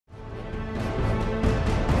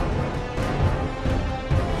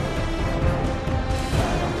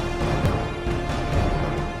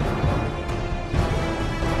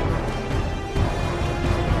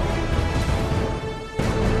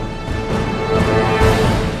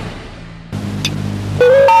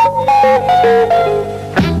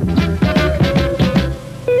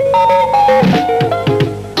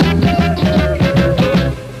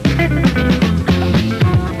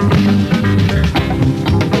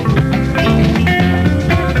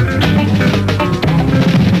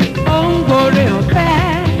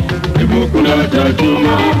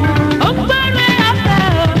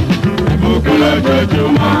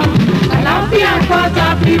Àlàáfíà kọ́ta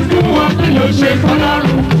fi fún wọn kí ló ṣe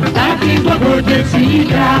fọlọ́run láti gbogbo dé sí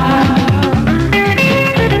ìdá.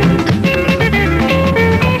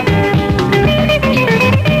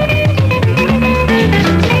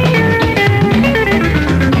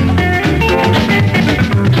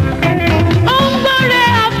 Ó ń gbóre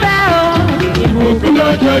ọ̀fẹ́ o. Ìbùkún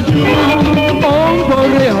lójoojúmọ́. Ó ń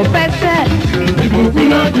gbóre ọ̀fẹ́ sẹ́. Ìbùkún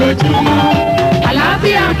lójoojúmọ́.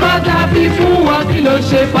 Àlàáfíà kọ́ta fi fún wọn kí ló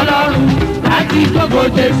ṣe fọlọ́run láti gbogbo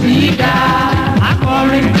dé sí ìdá.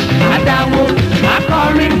 Akọrin, àdáwó,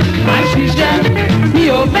 akọrin, àṣìṣe. Mi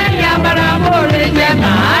ò fẹ́ ya bara mọ́re jẹ́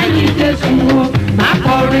màá yí Jésù o.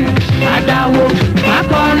 Akọrin, àdáwó,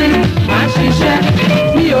 akọrin, àṣìṣe.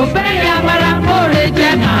 Mi ò fẹ́ ya bara mọ́re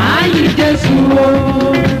jẹ́ màá yí Jésù o.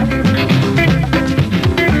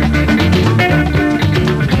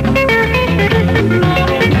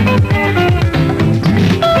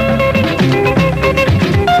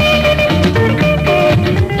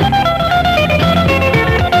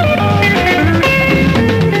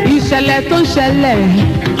 Ìṣẹ̀lẹ̀ tó ń ṣẹlẹ̀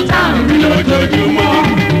táàmì lójoojúmọ́.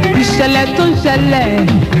 Ìṣẹ̀lẹ̀ tó ń ṣẹlẹ̀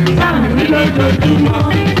táàmì lójoojúmọ́.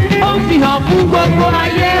 Ó ń fi hàn fún gbogbo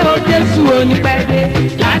ayé o Jésù onípẹ̀dé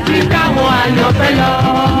láti káwọn àyànfẹ́ lọ.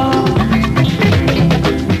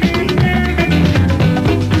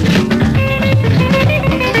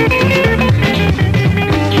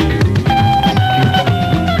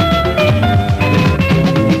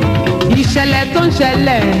 Ìṣẹ̀lẹ̀ tó ń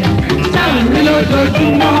ṣẹlẹ̀ táàmì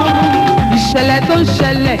lójoojúmọ́. Ìṣẹ̀lẹ̀ tó ń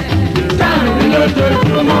ṣẹlẹ̀ táàmì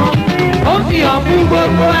lójoojúmọ́. Ó fi hàn fún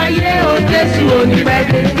gbogbo ayé o Jésù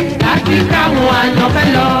onípẹ̀dé láti káwọn àyànfẹ́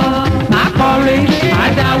lọ. Má kọrin, má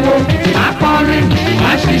dáwó, má kọrin,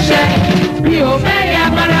 má ṣiṣẹ́. Mi ò fẹ́ ya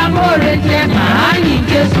bara mọ́re jẹ́ màá yí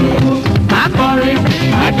Jésù. Má kọrin,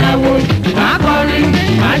 má dáwó, má kọrin,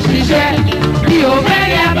 má ṣiṣẹ́. Mi ò fẹ́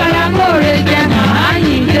ya bara mọ́re jẹ́ màá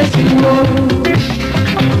yí Jésù o.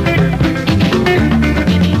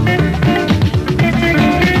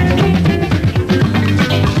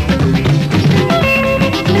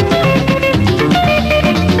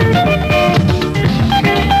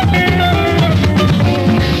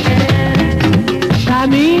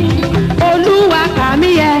 Olúwa kàmí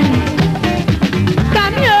yẹ,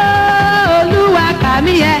 kàmí o, Olúwa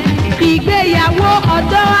kàmí yẹ, ìgbéyàwó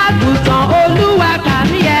ọ̀dọ́ àgùntàn Olúwa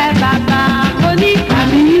kàmí yẹ, bàbá oní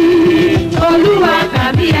kàmí, Olúwa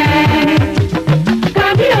kàmí yẹ,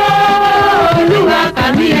 kàmí o, Olúwa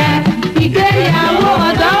kàmí yẹ, ìgbéyàwó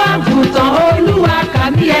ọ̀dọ́ àgùntàn Olúwa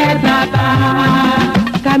kàmí yẹ, bàbá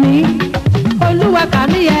kàmí, Olúwa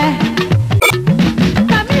kàmí yẹ,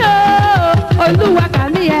 kàmí o, Olúwa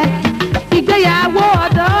kàmí yẹ. Ìgbéyàwó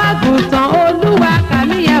ọ̀dọ́ àgùntàn Olúwa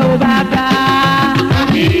kàmí yẹ o bàbá.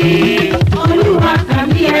 Kàmí, Olúwa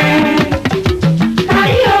kàmí yẹ.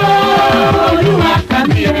 Kàmí o, Olúwa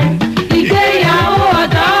kàmí yẹ. Ìgbéyàwó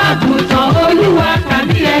ọ̀dọ́ àgùntàn Olúwa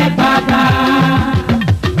kàmí yẹ bàbá.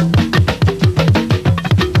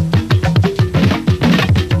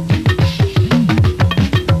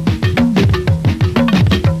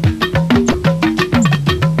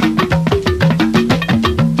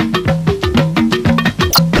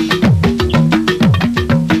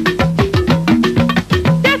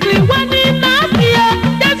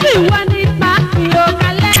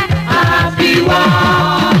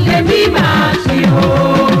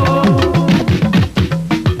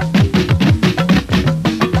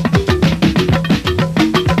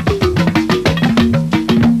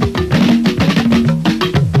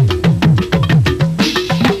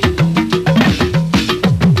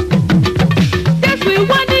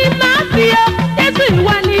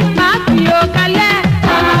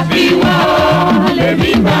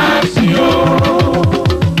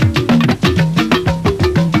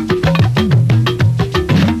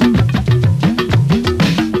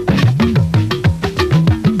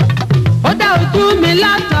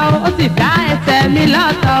 Ó sì dá ẹsẹ̀ mi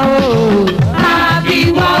lọ́tọ̀ o.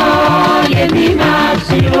 Àbíwọ́ lèmi máa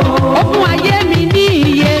ṣe o. Ó fún ayé mi ní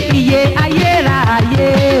iye ayérayé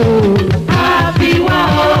o. Àbíwọ́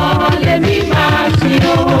lèmi máa ṣe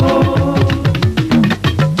o.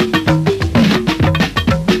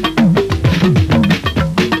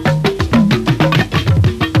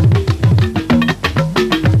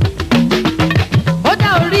 Ó dá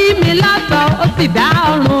orí mi lọ́tọ̀, ó sì dá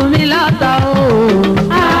ọrùn mi lọ́tọ̀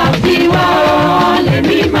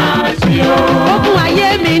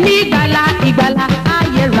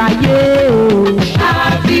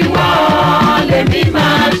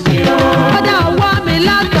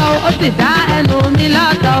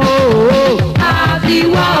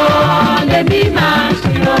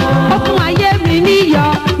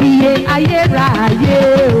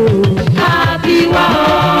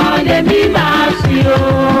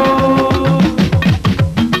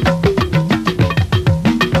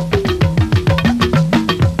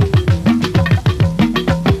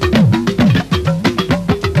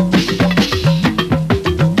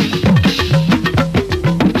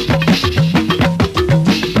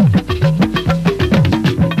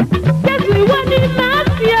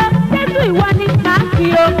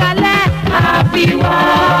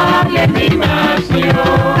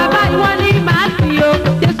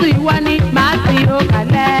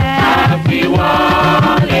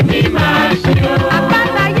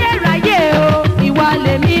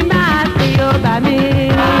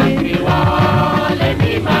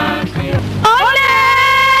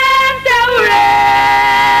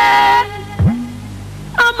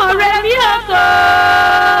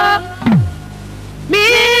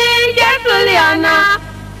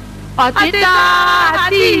òtítọ́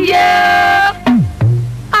àti ìyè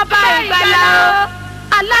ọba ìgbàlà o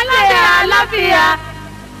alálẹ̀ àlàáfíà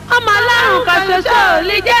ọmọ ọlọ́run kan ṣoṣo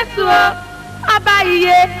ní Jésù o ọba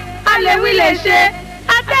ìyè alẹ́wí lè ṣe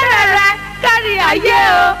abẹ́rẹ́ rẹ kárí ayé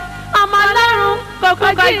o ọmọ ọlọ́run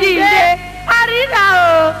kòkòkò jíǹde àríra o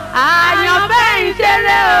àyànfẹ́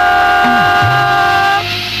ìṣeré o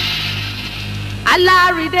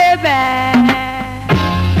alárídé bẹ́ẹ̀.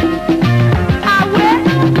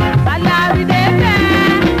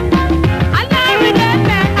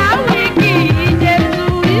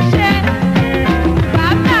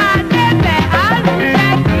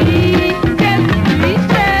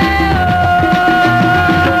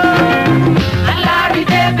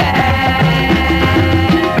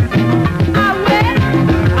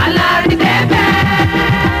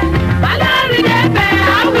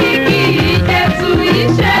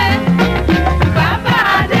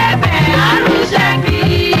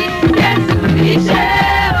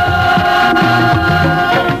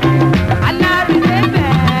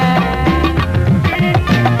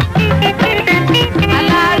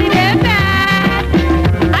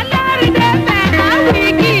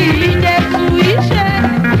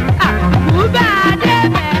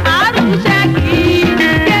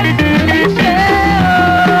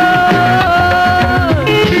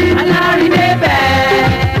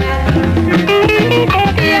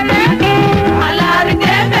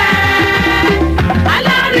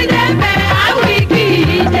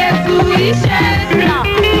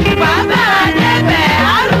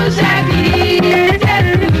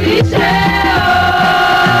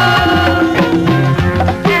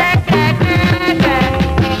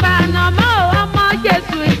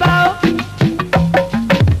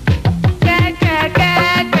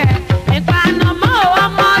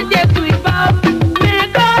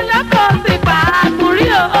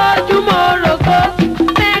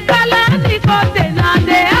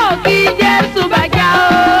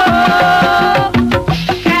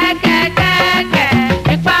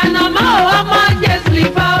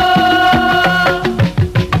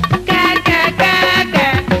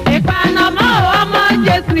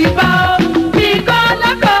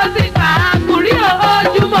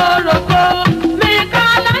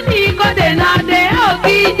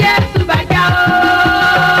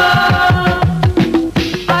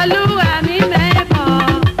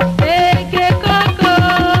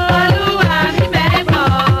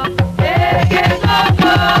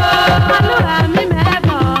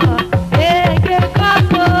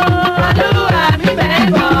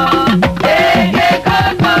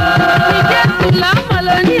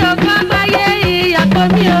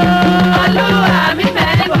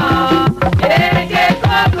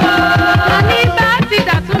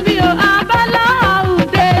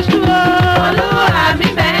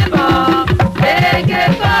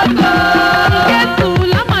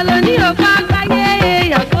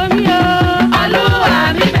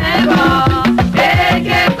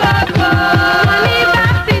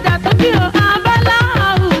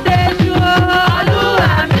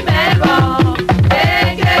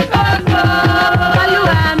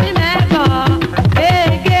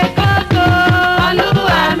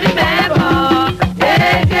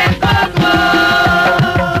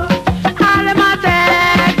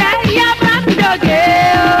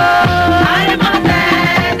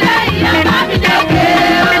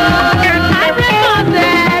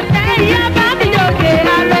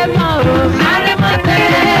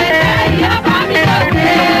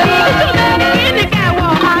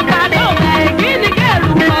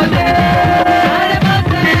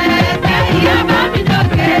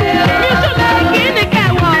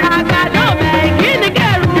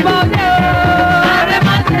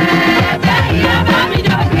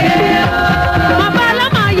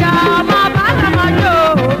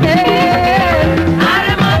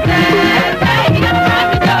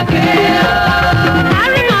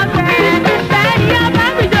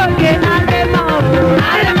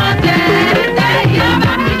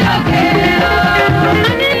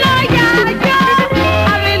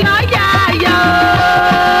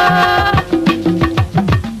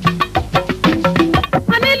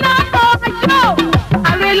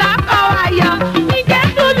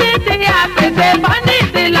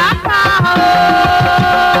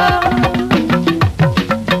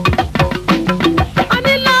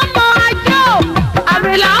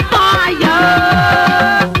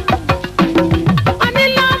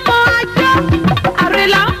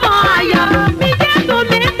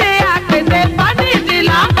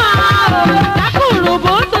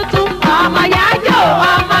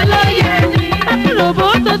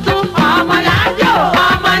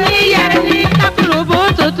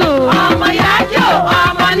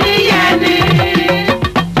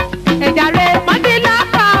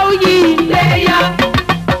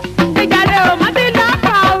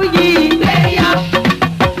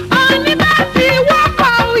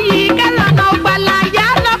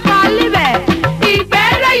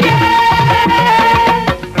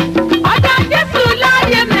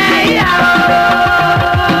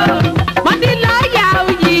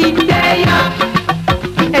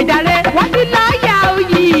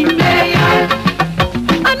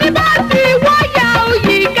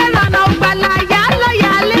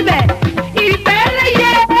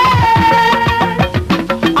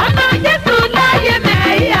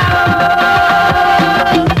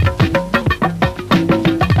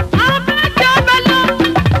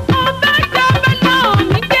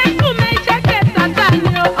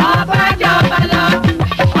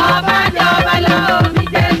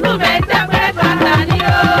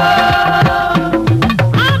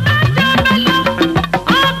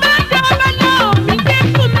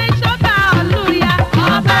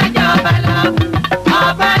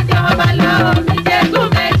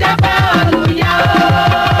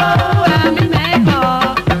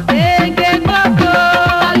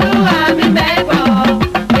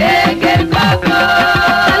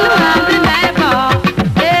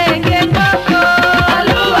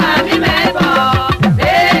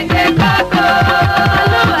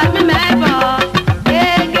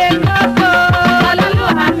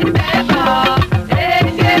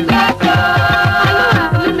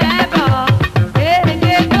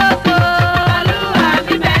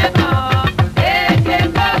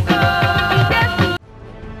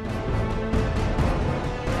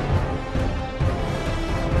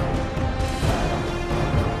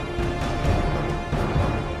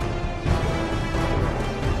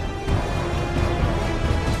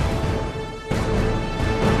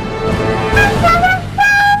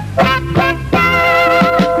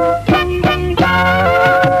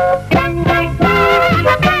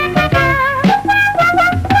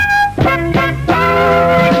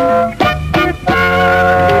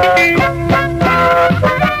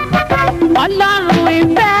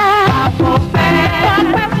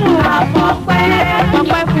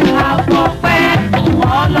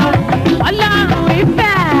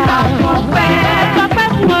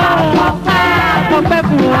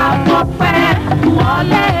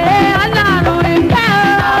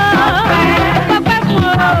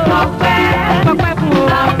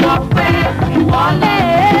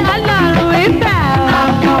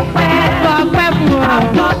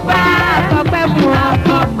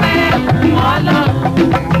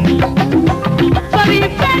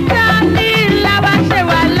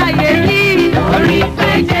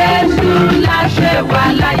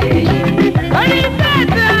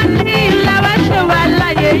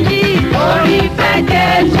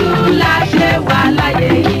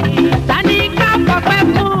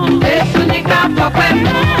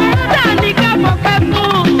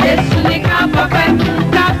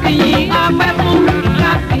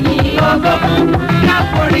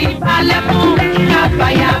 balẹ̀ fún, ká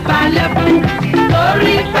fàyà balẹ̀ fún.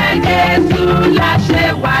 Torí pé Jésù la ṣe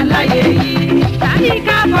wà láyé yìí. Tani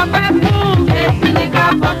ká fọpẹ́ fún, Jésù ni ká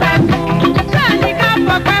fọpẹ́ fún. Tani ká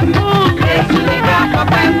fọpẹ́ fún, Jésù ni ká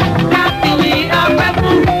fọpẹ́ fún. Ká fìyìn ọpẹ́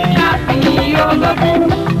fún, ká fìyìn ògo fún.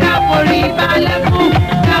 Ká forí balẹ̀ fún,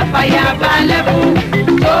 ká fàyà balẹ̀ fún.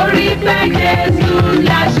 Torí pé Jésù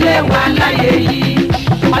la ṣe wà láyé yìí.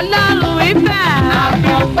 Ọlọ́run ìfẹ́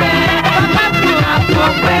àfọ̀pẹ́, fọpẹ́ fún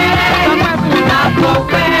àfọ̀pẹ́, fọpẹ́ fún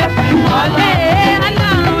àfọ̀pẹ́ fún ọlẹ́.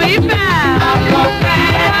 Ọlọ́run ìfẹ́ àfọ̀pẹ́,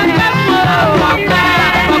 fọpẹ́ fún àfọ̀pẹ́,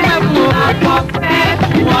 fọpẹ́ fún àfọ̀pẹ́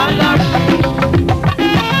fún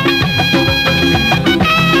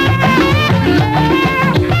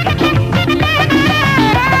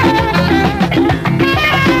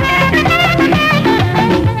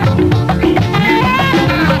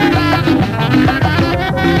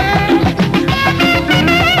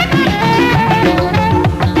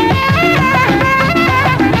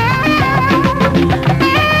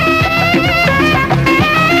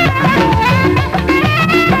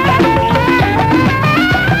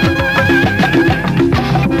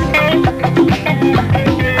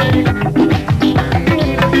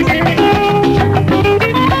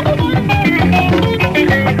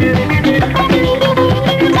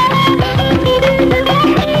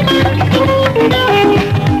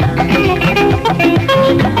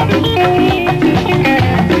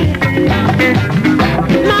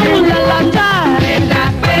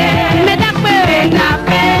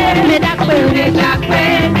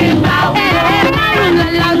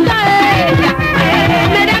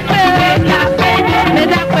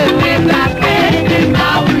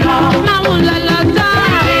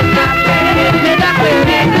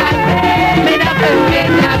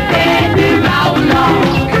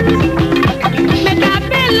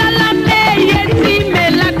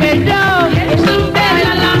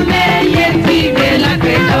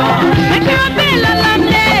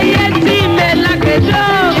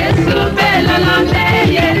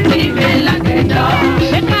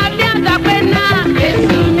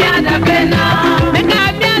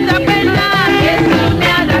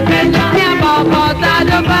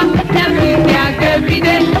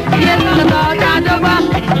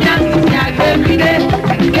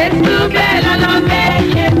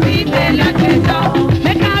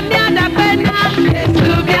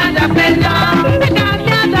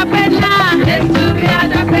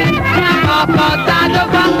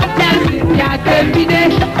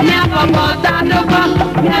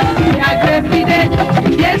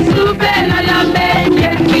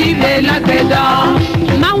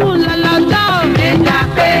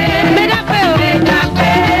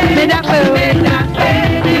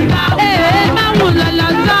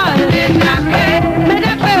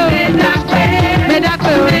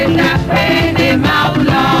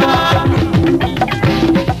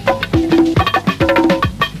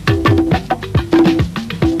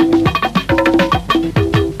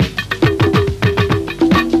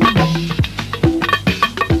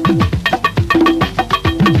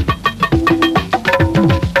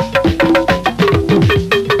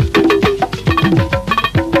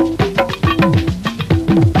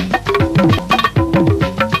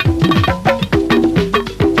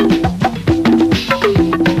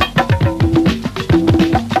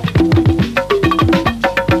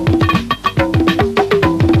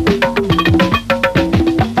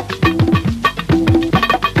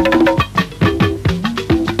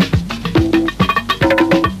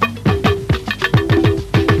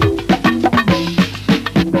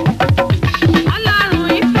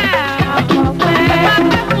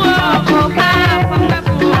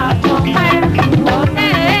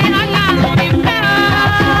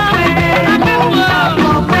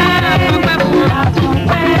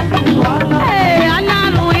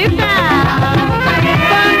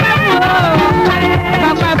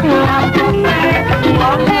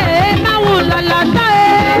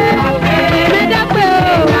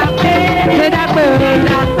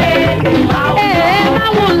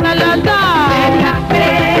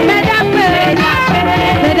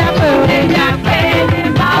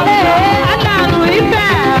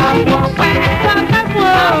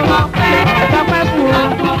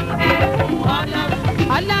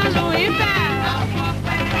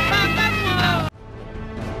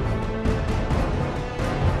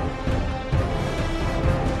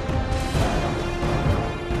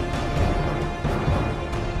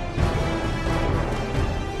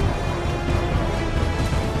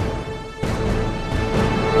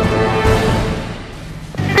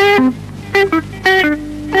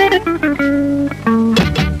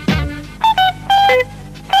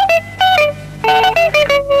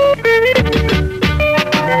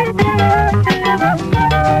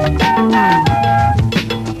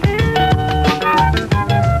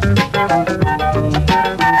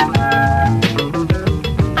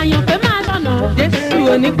àyànfẹ́ máa tọ̀nà Jésù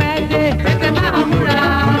onípẹ́ẹ́dé tètè máa múra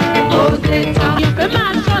ó dé tán. àyànfẹ́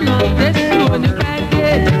máa tọ̀nà Jésù onípẹ́ẹ́dé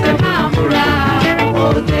tètè máa múra ó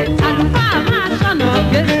dé tán. àlùfáà máa tọ̀nà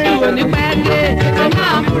Jésù onípẹ́ẹ́dé tètè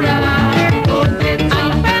máa múra ó dé tán.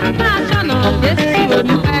 àyànfẹ́ máa tọ̀nà Jésù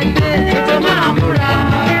onípẹ́ẹ́dé tètè máa múra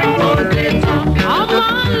ó dé tán. ọmọ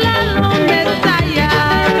ńlá ló ń Mẹ́sáyà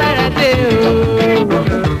fẹ́rẹ̀ dé o.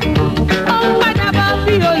 ó ń padà bọ̀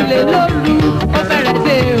bí olè lóru ó fẹ́rẹ̀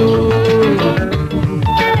dé o.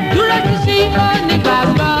 dúró ṣíṣí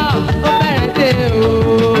onígbàgbọ́ ó fẹ́rẹ̀ dé o.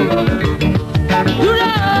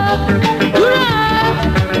 dúró dúró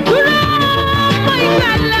dúró ọmọ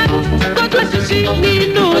ìgbàlà tó dúró ṣíṣí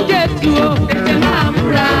nínú Jésù o. tètè máa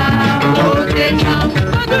múra ó dé tán.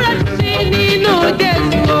 tó dúró ṣíṣí nínú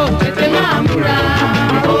Jésù o. tètè máa múra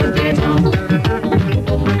ó dé tán.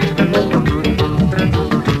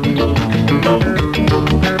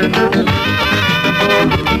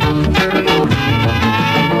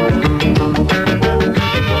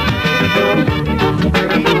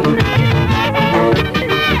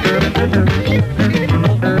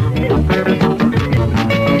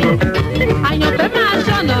 àyànfẹ́ máa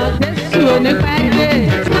ṣọ̀nà Jésù onípẹ́ẹ́dé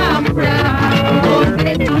máa múra ó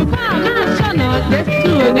dé tán. àlùfáà máa ṣọ̀nà Jésù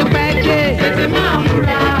onípẹ́ẹ́dé tètè máa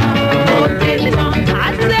múra ó dé tán.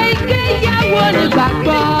 àṣẹ ìgbéyàwó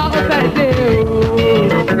onígbàgbọ́ ó fẹ́ dé o.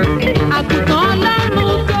 àgùntàn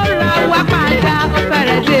Ọlọ́run tó ra wá padà ó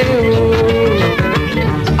fẹ́rẹ̀ dé o.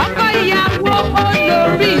 ọkọ ìyàwó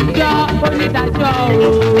olórí ìjọ onídàájọ́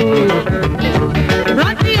o.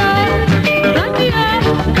 rántí o rántí o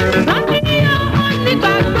rántí o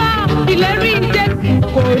onígbàgbọ́ ìlérí Jésù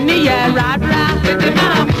kò níyẹ rárá tètè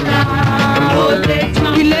máa múra ó dé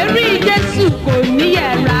tán. ìlérí Jésù kò níyẹ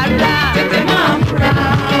rárá tètè máa múra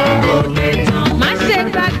ó dé tán. má ṣe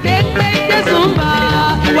gbàgbé pé Jésù ń bọ̀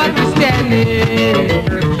ìwọ Kristẹni.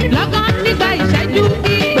 lọ́gán nígbà ìṣẹ́jú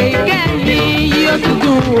ìpè kẹ́yìn yóò sì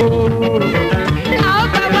dùn o. a ó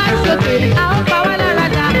bá wá sókè a ó bá wá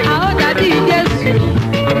láradá a ó dàbí Jésù.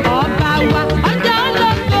 ọba wa ọjọ́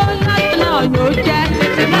ológo lọ́jọ́ náà yóò jẹ́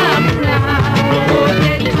tètè máa múra ó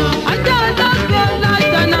dé tán. ọjọ́ ológo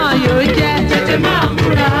lọ́jọ́ náà yóò jẹ́ tètè máa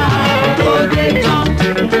múra ó dé tán.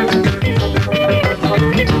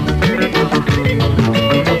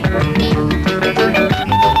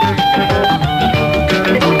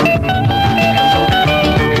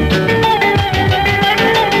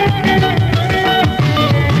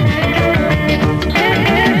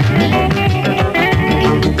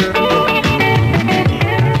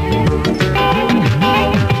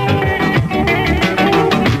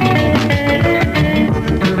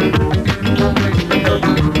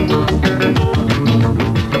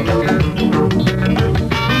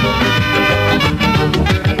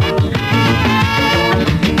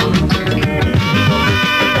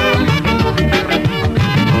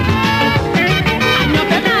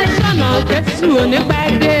 àyànfẹ́ máa ṣọ̀nà Jésù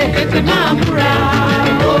onípẹ́ẹ́dé tètè máa múra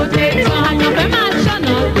ó dé tán. àyànfẹ́ máa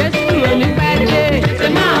ṣọ̀nà Jésù onípẹ́ẹ́dé tètè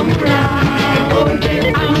máa múra ó dé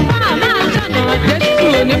tán. àlùfáà máa ṣọ̀nà Jésù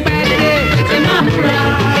onípẹ́ẹ́dé tètè máa múra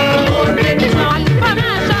ó dé tán. àlùfáà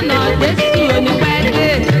máa ṣọ̀nà Jésù onípẹ́ẹ́dé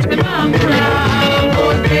tètè máa múra ó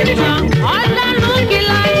dé tán. Ọlọ́run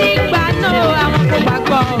kìlọ̀ nígbà náà àwọn kò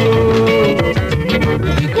gbàgbọ́ o.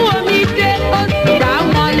 ìkún omi dé ó sì gbà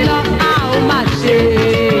wọ́n lọ a ó máa ṣe.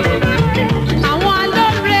 àwọn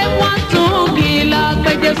alóore wọ́n tún kìlọ̀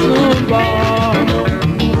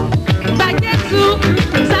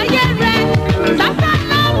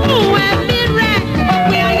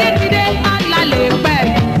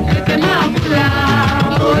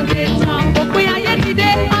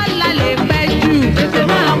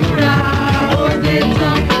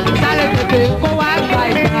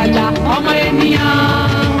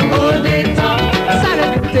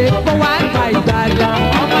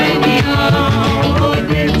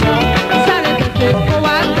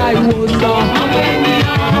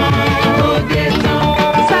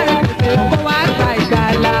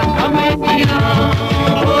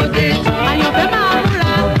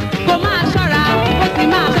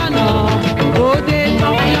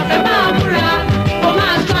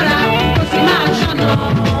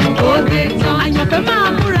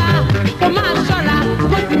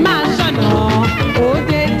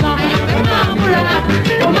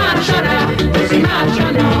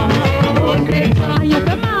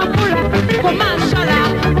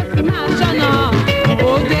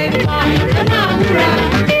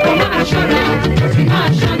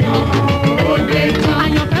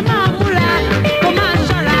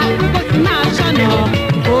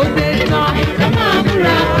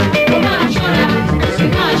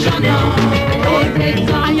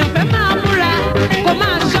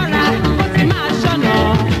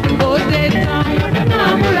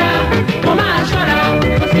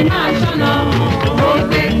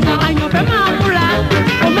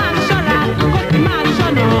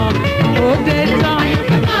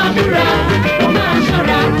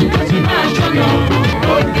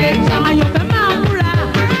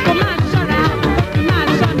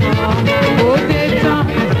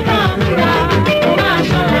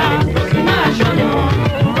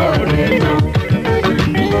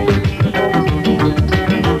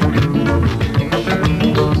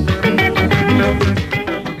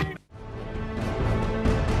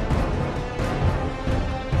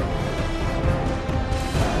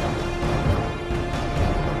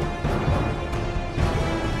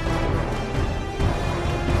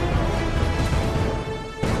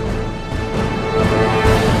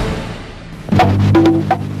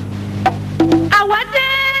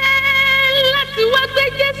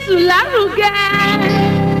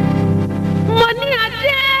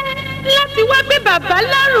bàbá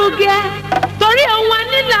lárugẹ torí òun wa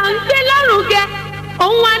ní là ń gbé lárugẹ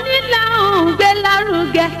òun wa ní là ń gbé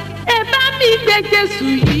lárugẹ ẹ bá mi gbé Jésù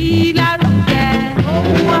yìí lárugẹ.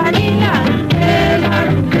 Òun wa ní là ń gbé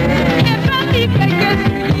lárugẹ ẹ bá mi gbé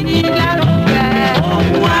Jésù yìí lárugẹ. Òun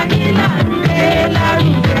wa ní là ń gbé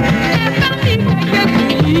lárugẹ ẹ bá mi gbé Jésù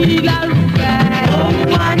yìí lárugẹ. Òun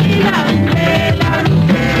wa ní là ń gbé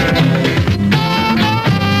lárugẹ.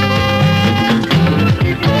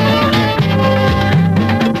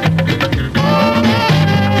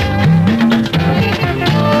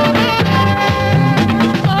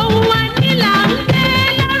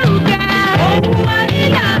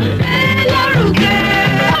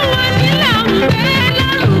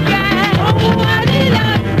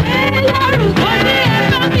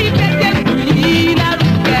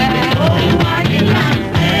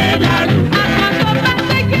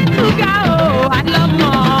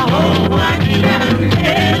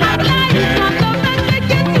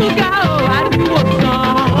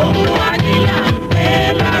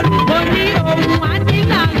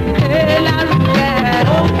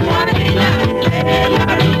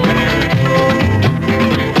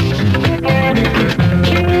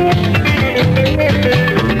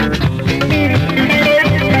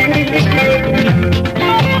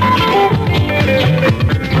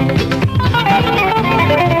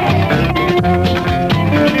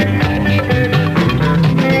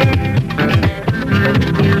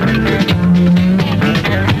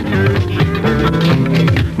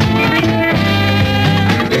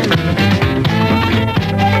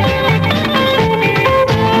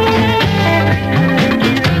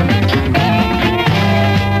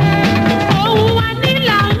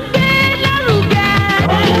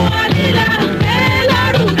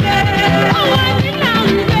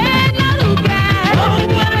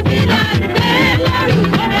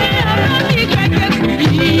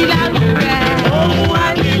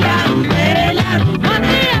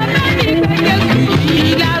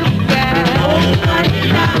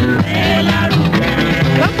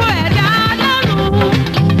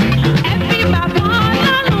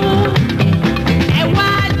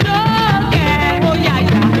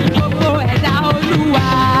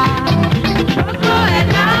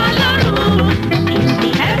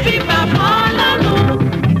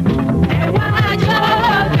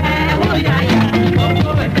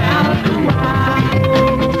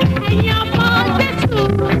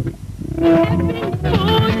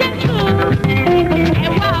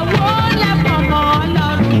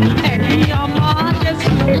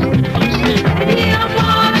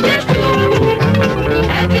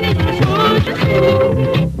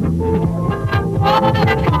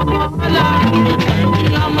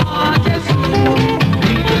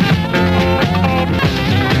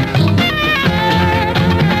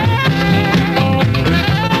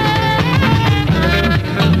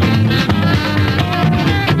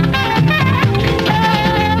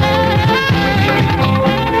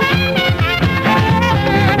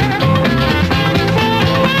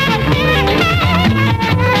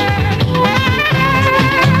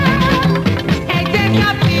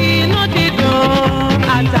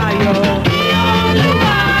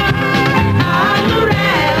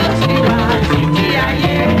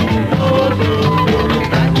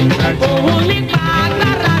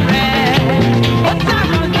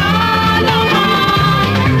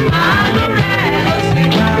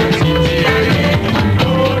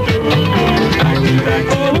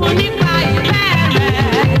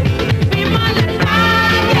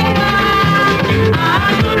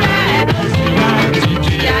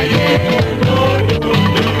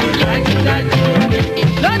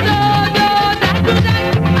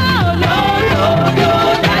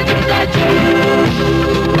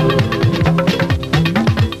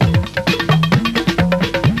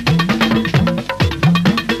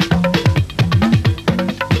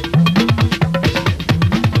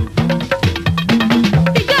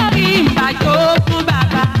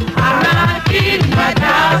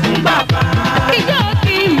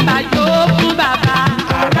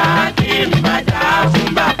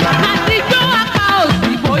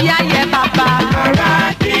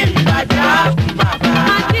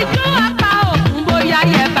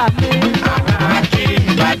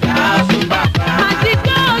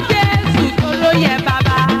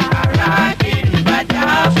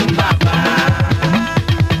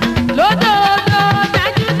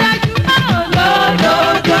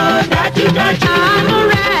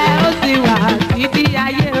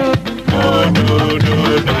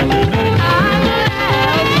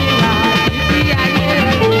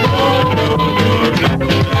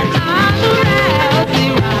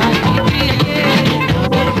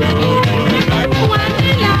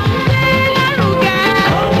 Lárugẹ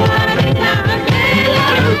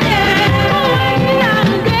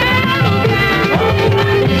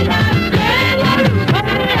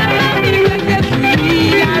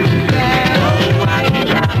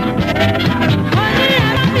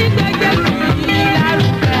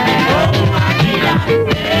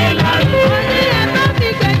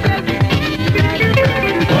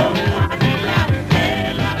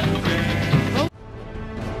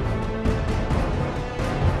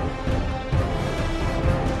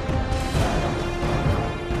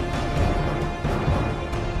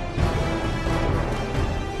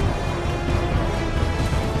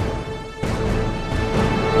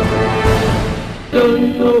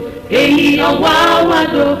dono, eyi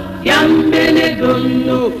awawado, yambene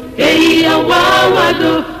dono, eyi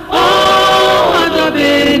awawado, oh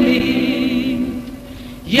adobeni.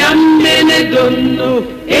 Yambene dono,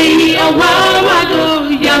 eyi awawado,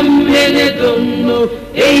 yambene dono,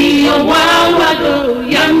 eyi awawado,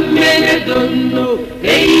 yambene dono,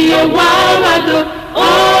 eyi awawado,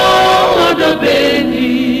 oh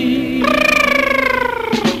adobeni.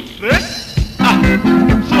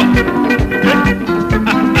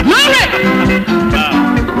 Glory!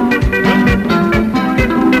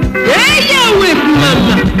 Hey, you're with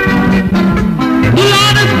Mama. The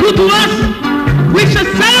Lord is good to us. We should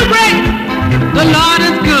celebrate. The Lord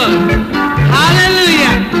is good.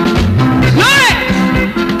 Hallelujah. Glory!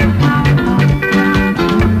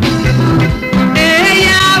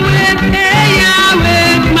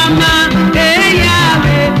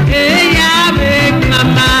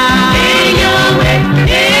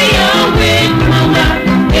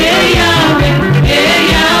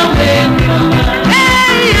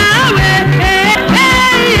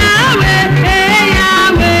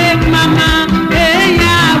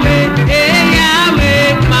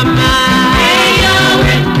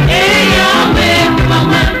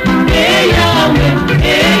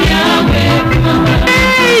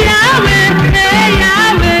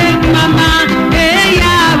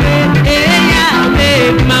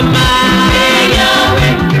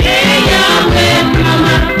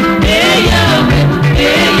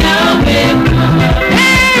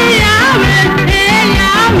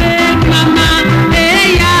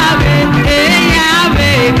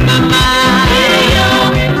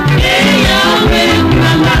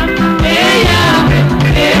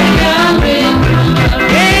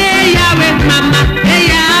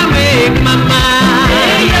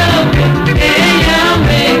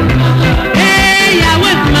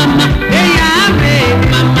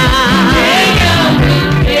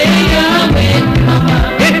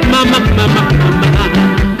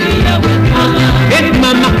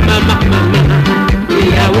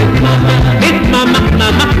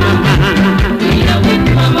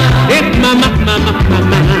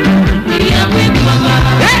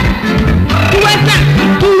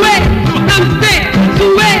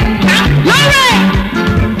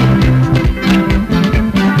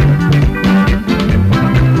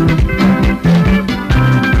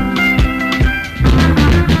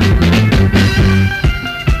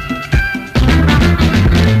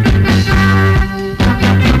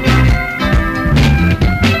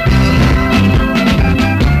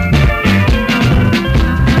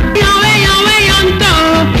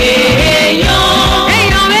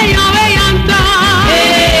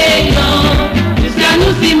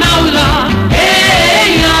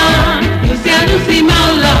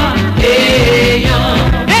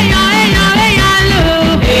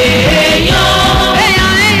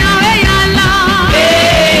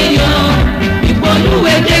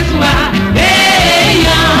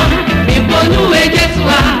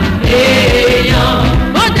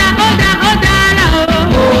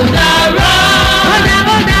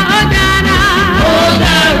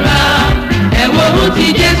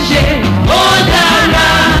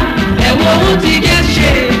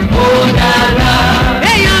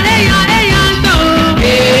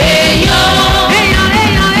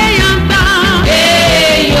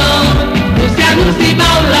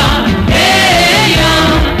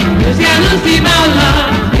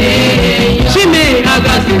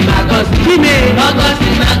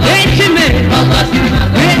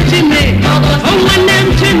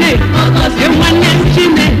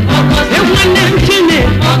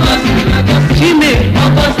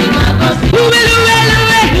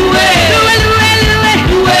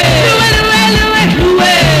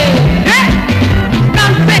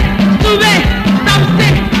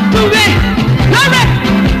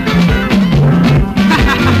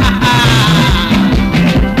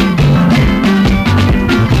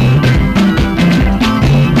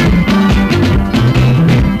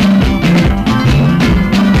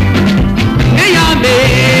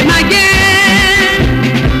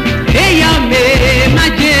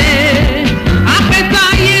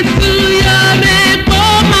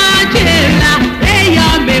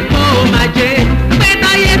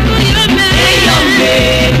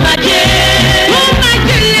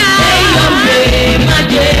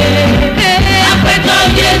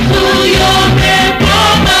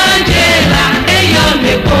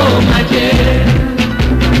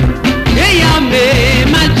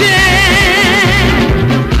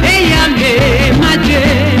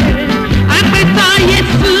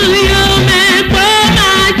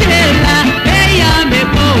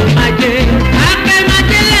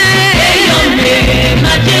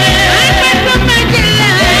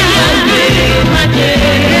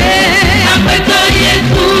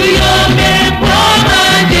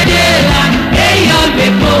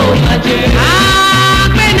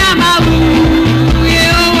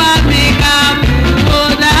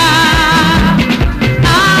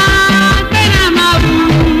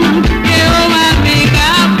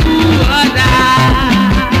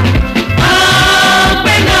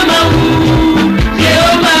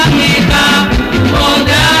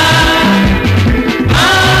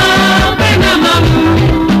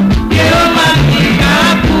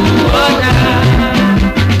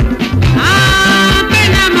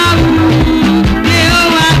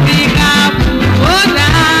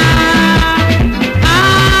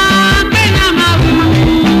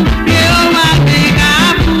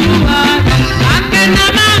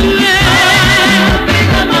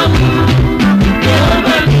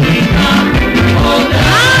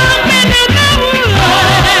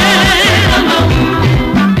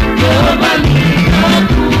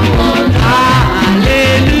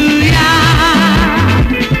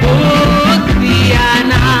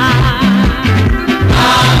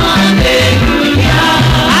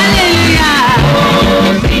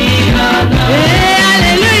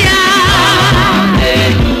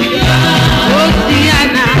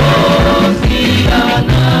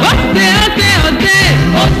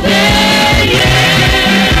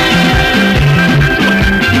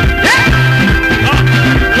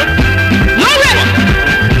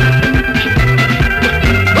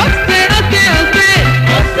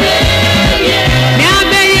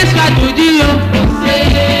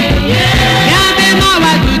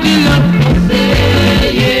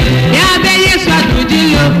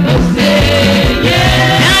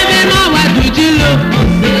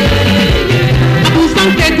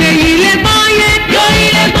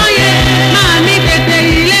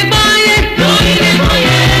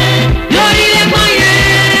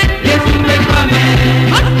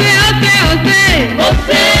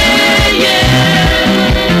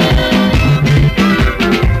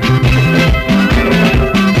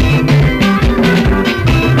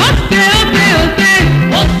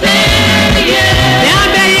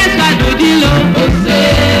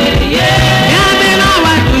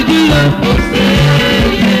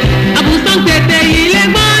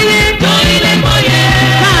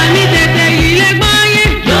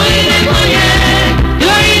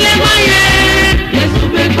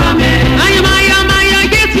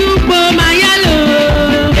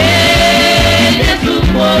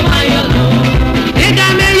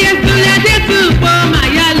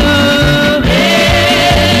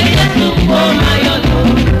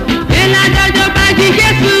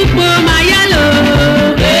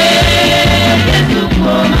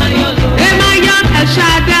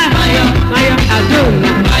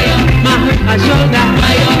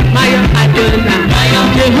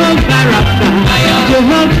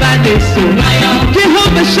 Nisi,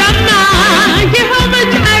 Jehovah Shammah, Jehovah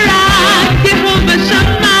Jireh, Jehovah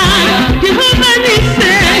Shammah, Jehovah Nisi,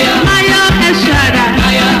 Mayo Eshara,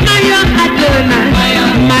 Mayo Adonai,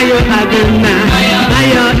 Mayo Adonai,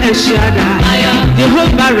 Mayo Eshara,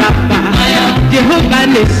 Jehovah Rapha, Jehovah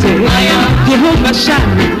Nisi, Jehovah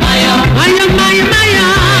Shammah, Mayo, Mayo, Mayo,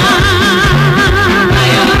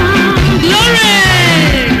 glory.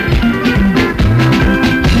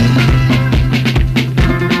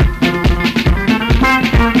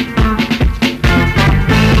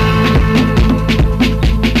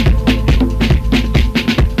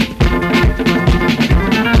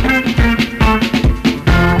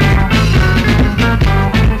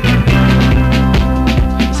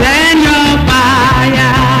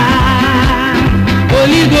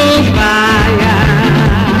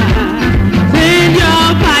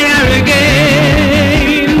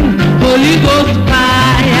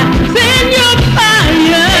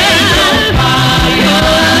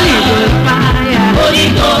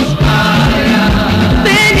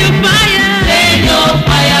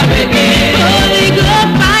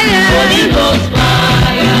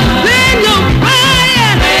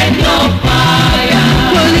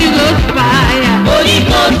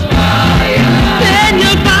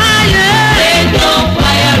 Fire!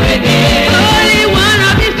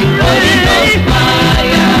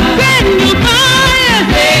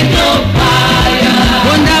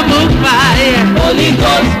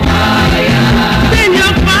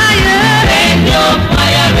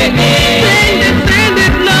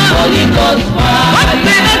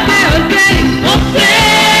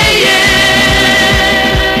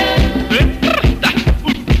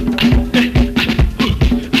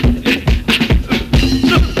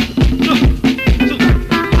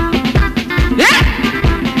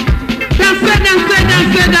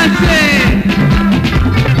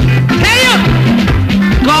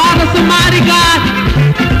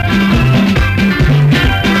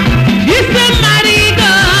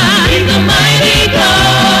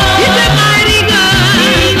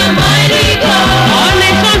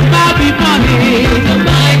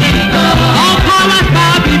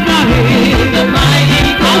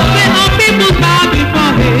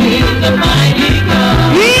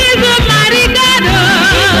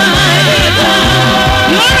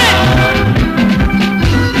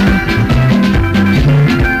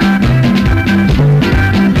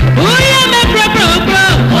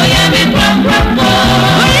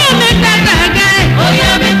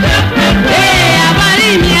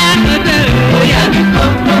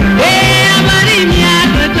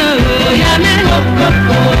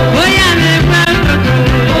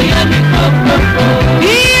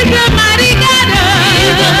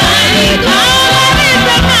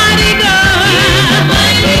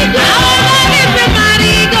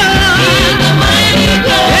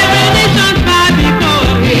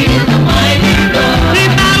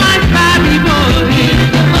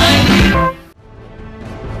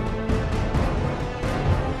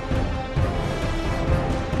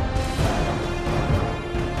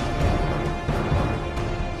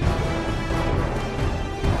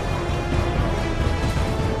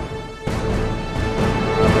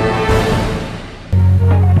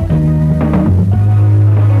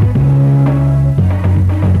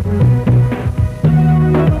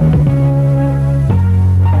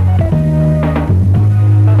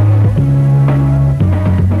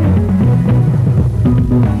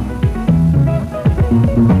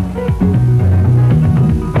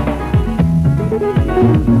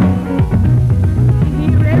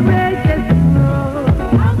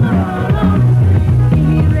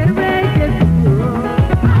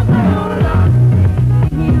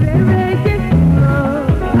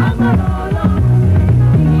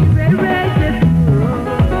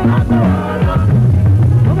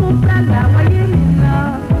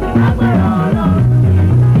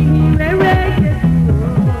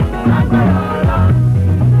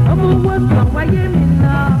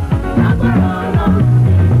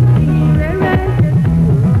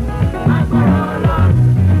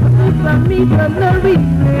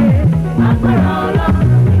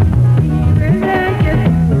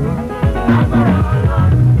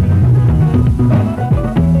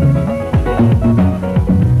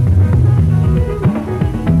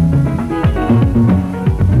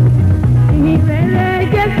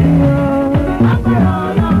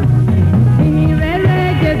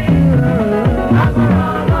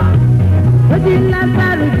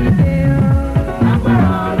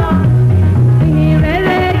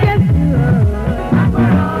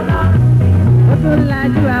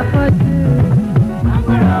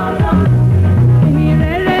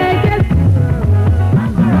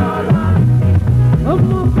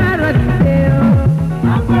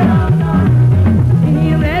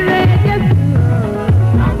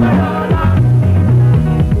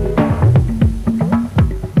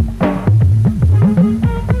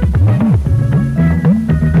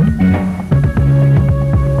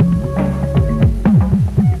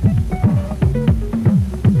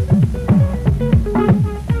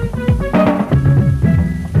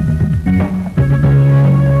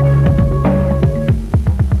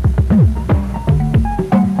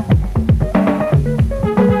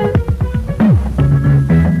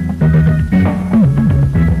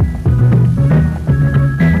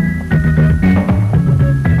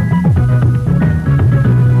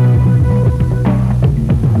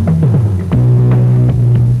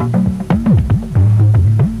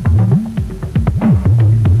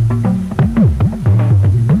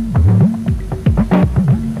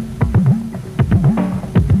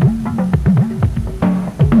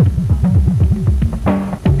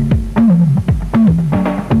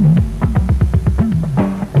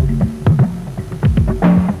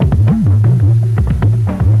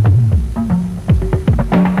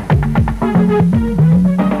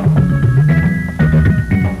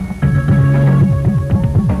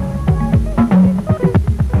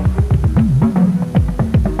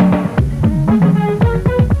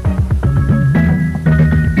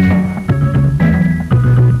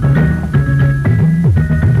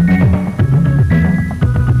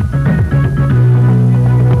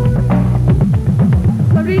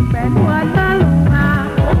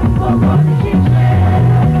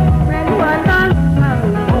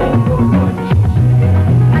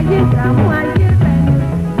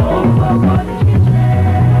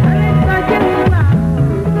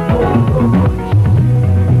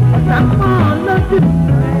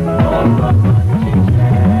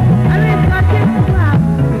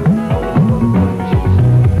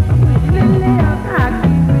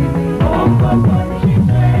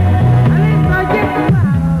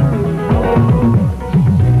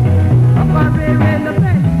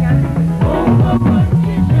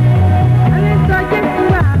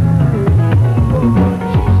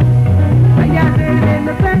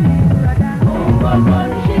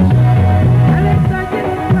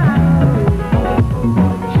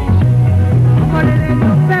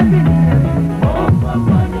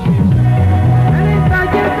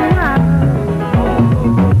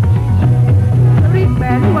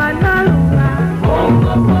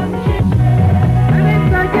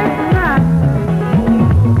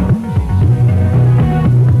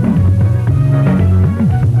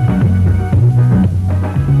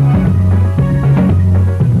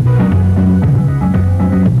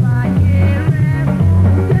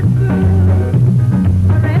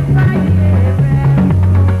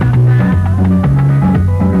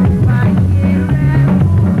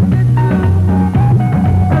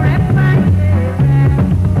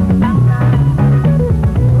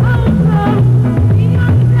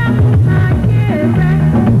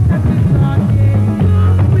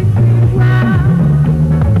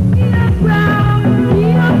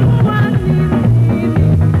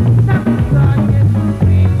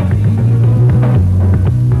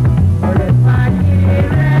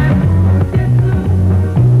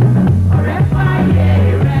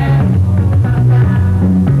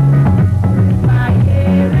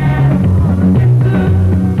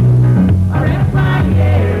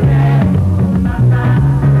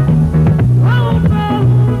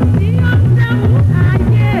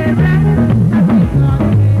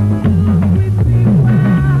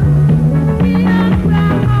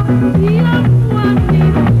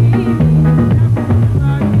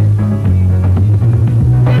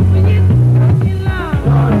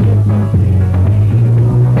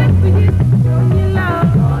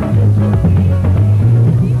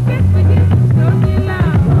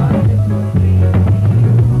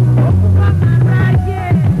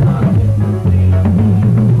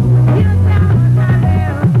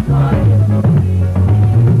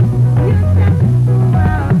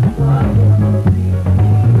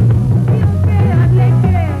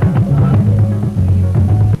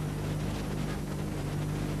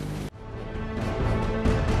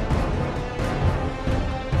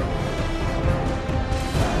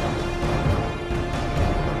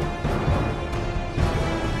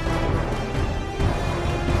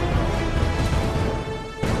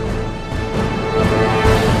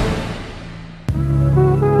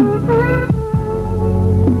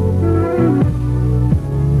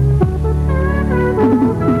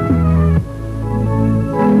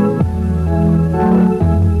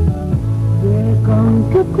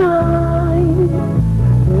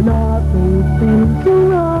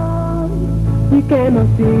 You cannot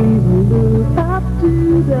see the look up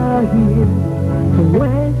to the hill. From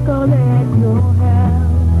whence cometh your help?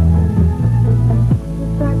 You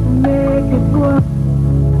try to make it work,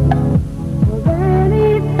 but then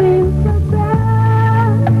it seems so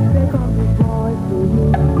bad. There comes a voice to you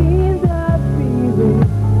in the spirit,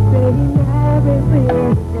 saying everything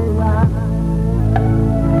is alright.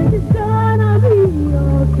 It's gonna be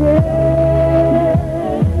okay.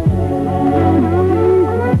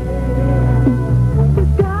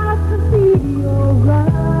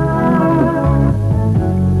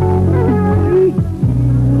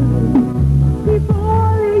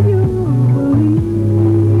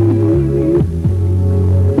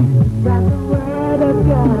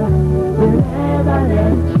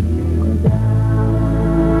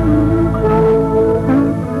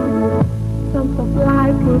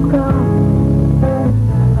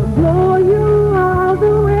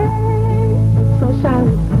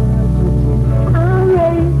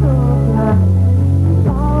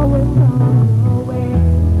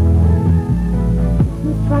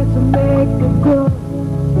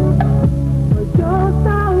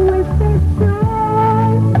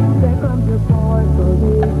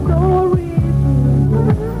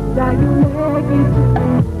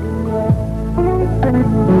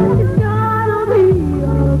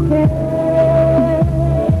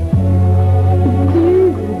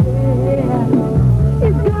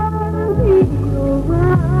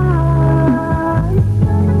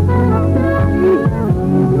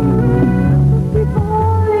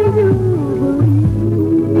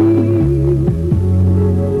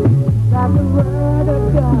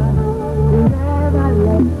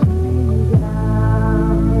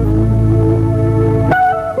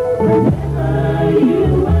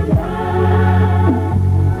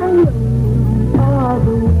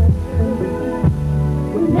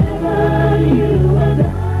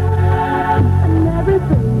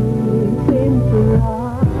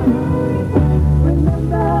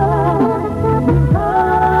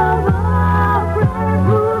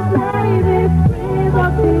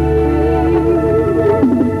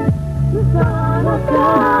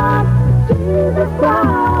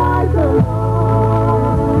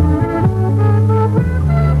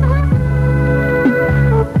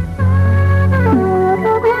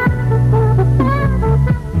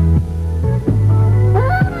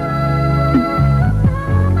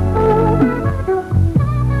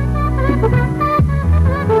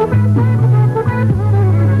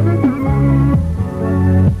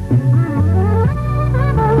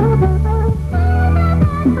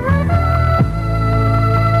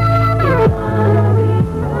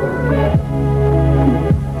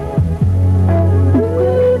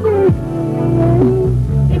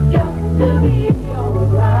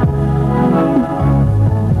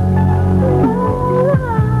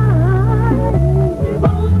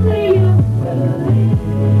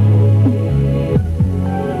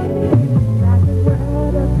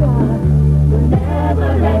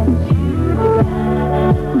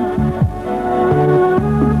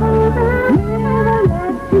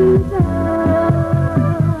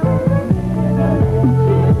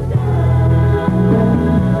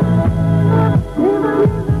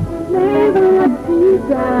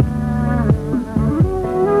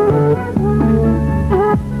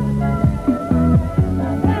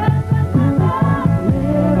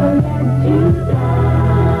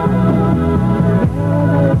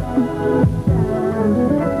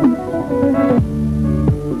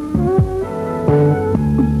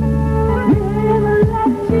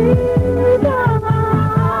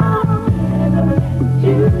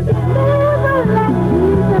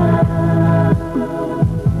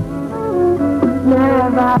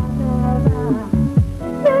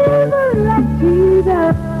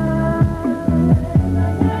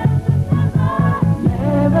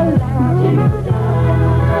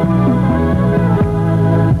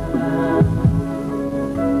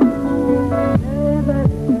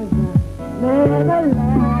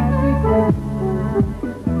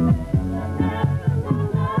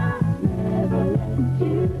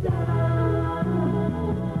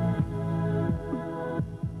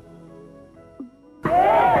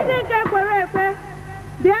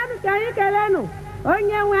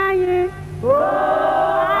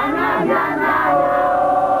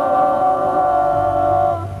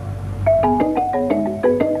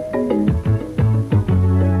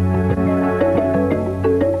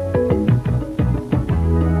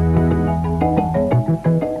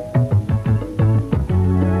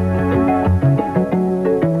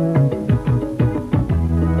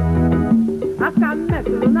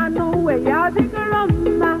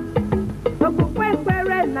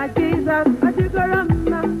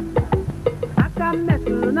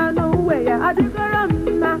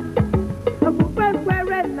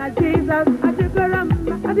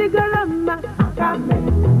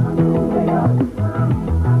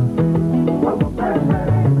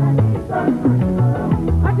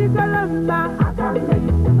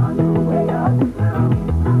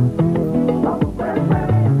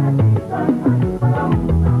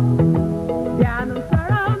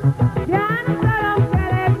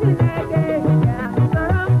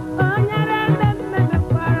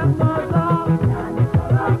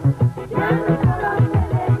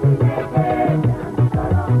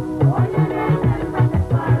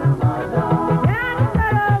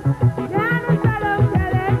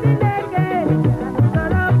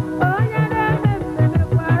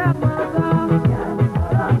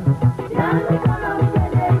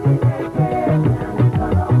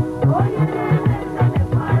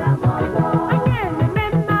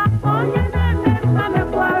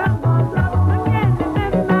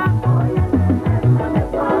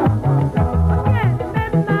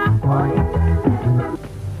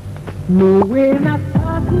 No, we're not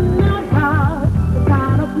talking about the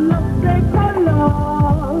kind of love they call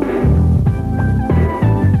love.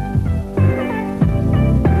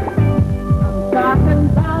 I'm talking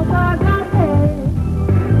about agape,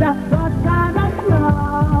 that's what kind of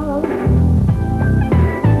love.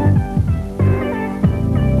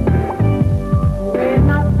 We're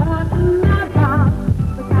not talking about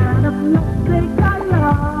the kind of love they call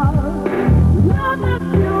love. Love that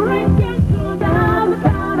you ain't to down the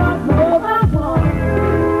kind of love I want.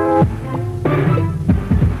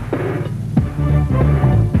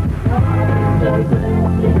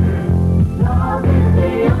 Love is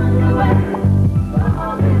the only way.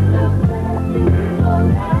 Love is the blessing. So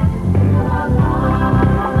let's love.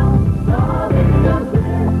 Love is the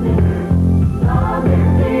blessing. Love is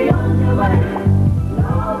the only way.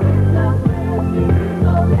 Love is the blessing.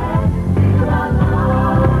 So let's love.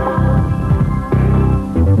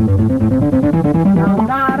 Now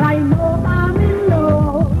that I know I'm in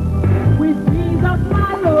love with Jesus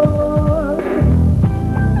my Lord,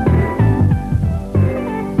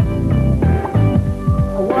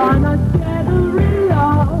 I wanna share the real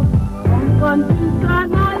love, unconditional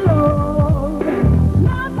love.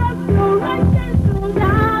 Love that's pure and gentle,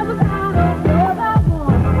 love without a love I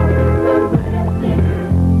want. The blessing,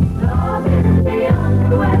 love is the only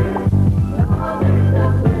way. Love is the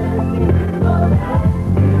blessing, so let's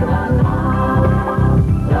love.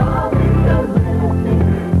 Love is the blessing,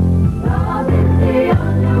 love is the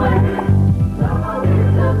only way. Love is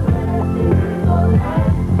the blessing, so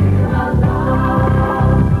let's love.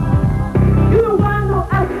 You want to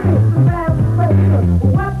ask me the bad question.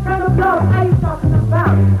 What kind of love are you talking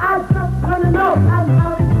about? I just want to know how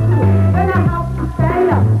it's true. And I have to say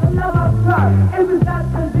the love of God is without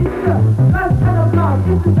condition. What kind of love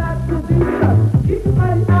is without condition? You can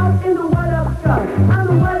find it out in the Word of God. And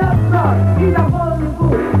the Word of God is a holy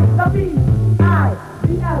book. The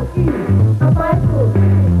B-I-B-L-E, the Bible,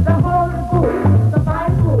 the holy book, the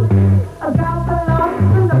Bible. Agape love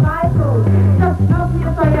in the Bible. Just love me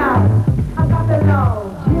as I am. Agape love.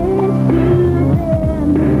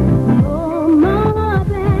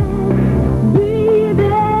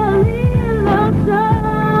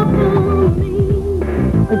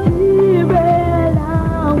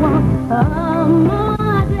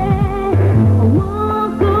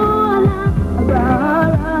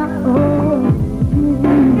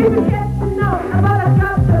 If you get to know about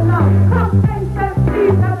agape love, come and see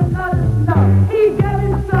that another love. He gave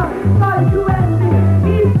his son for you and me.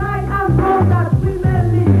 He died and rose that we may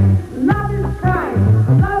live. Love is kind,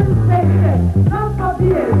 love is patient, love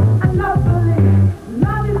forgives, and love believes.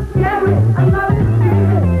 Love is caring, and love is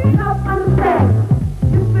giving. Love understands.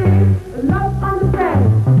 You see, love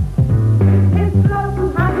understands. His love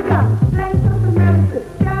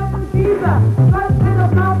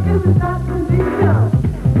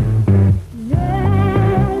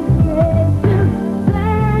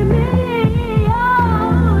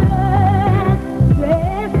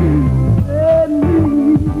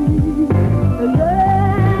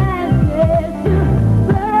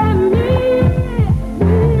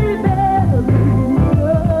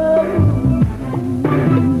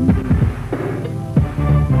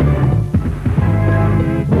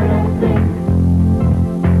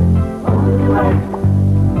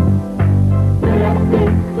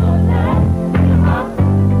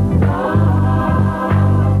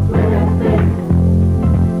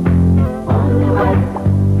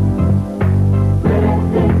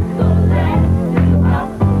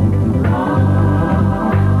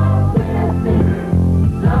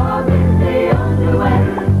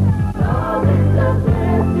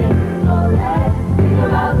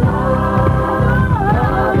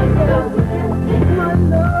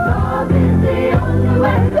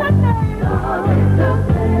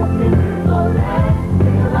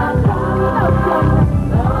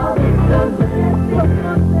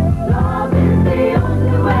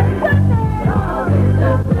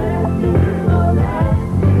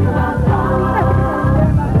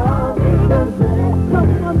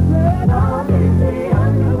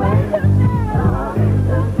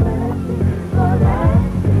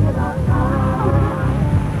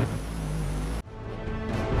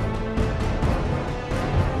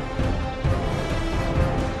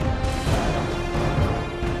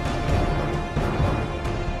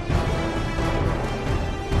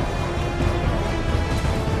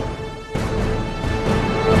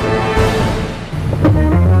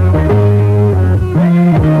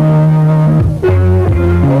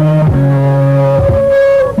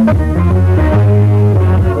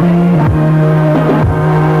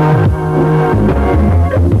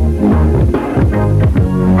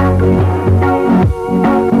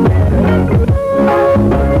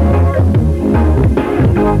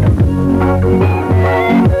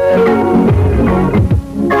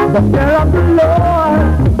The fear of the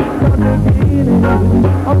Lord from the beginning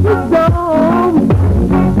of wisdom.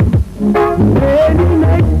 Any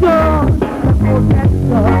nation forget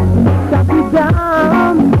God, shut it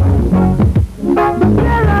down. The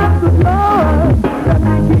fear of the Lord from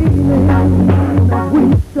the beginning of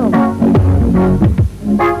wisdom.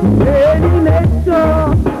 Any nation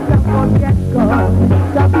forget God,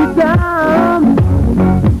 shut it down.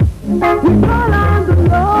 We call on the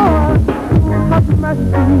Lord to have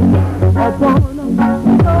mercy upon us.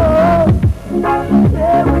 Oh,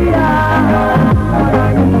 here we are.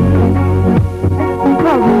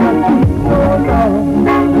 Have mercy, oh Lord.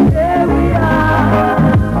 Here we are.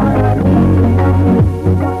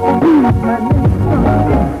 Peace and nation.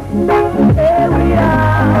 Here we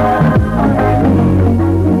are.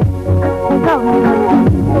 Have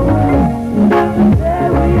mercy, oh Lord. Here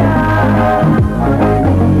we are.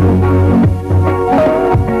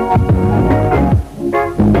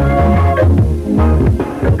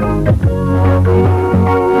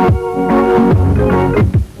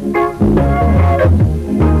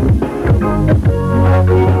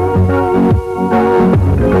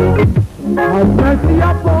 Have mercy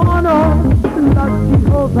upon us, Lord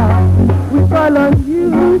Jehovah, we call on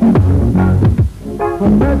you.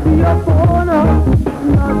 Have mercy upon us,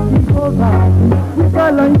 Lord Jehovah, we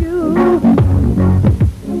call on you.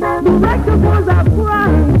 The righteous ones are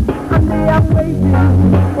crying and they are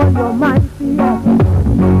waiting for your mighty hand.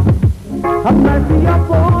 Have mercy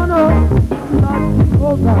upon us, Lord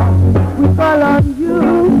Jehovah, we call on you.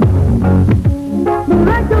 The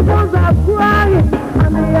righteous ones are crying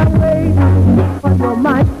and they are waiting for your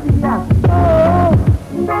mighty hand. Oh,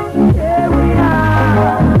 here we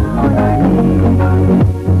are.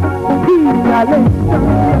 He's our nation.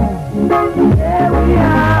 Here we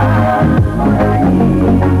are.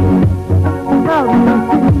 Have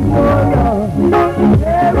mercy, oh Lord.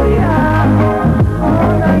 Here we are.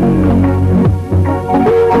 All I need.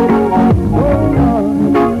 Oh Lord.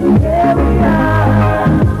 Here we are.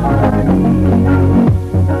 All I need.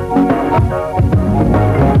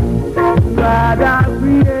 God, our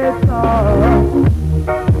creator,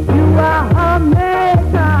 you are our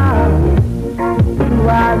maker, you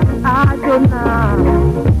are Adonai,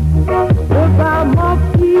 over more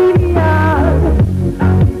period,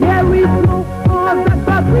 there is no other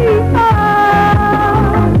but we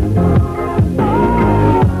are.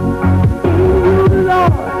 In you,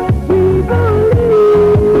 Lord, we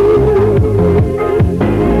believe,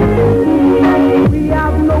 we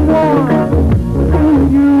have no one. In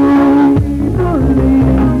you we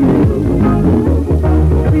believe,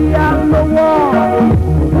 we have no one.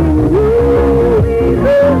 In you we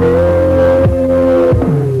believe.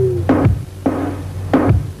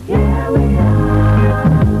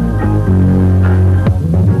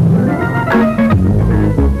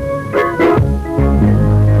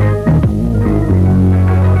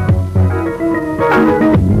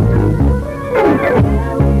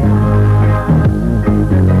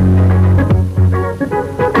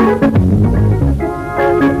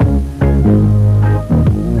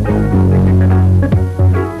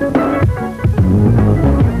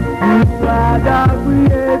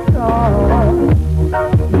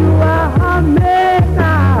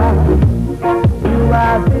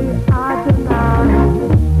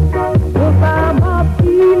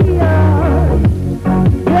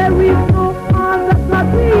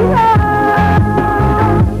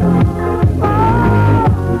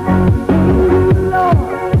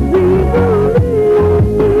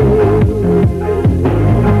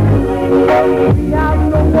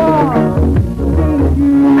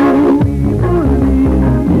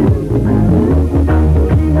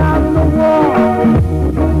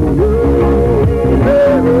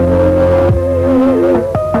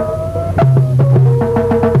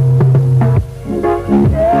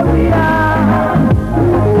 Here we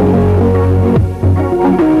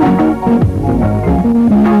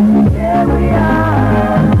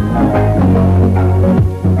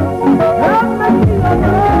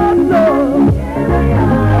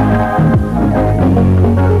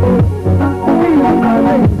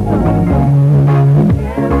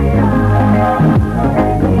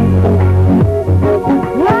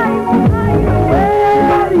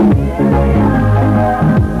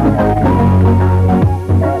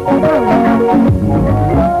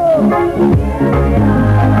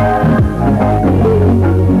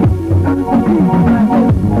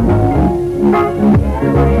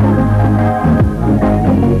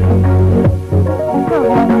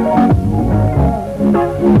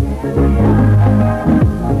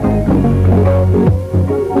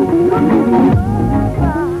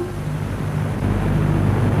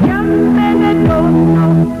Young men that don't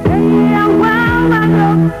know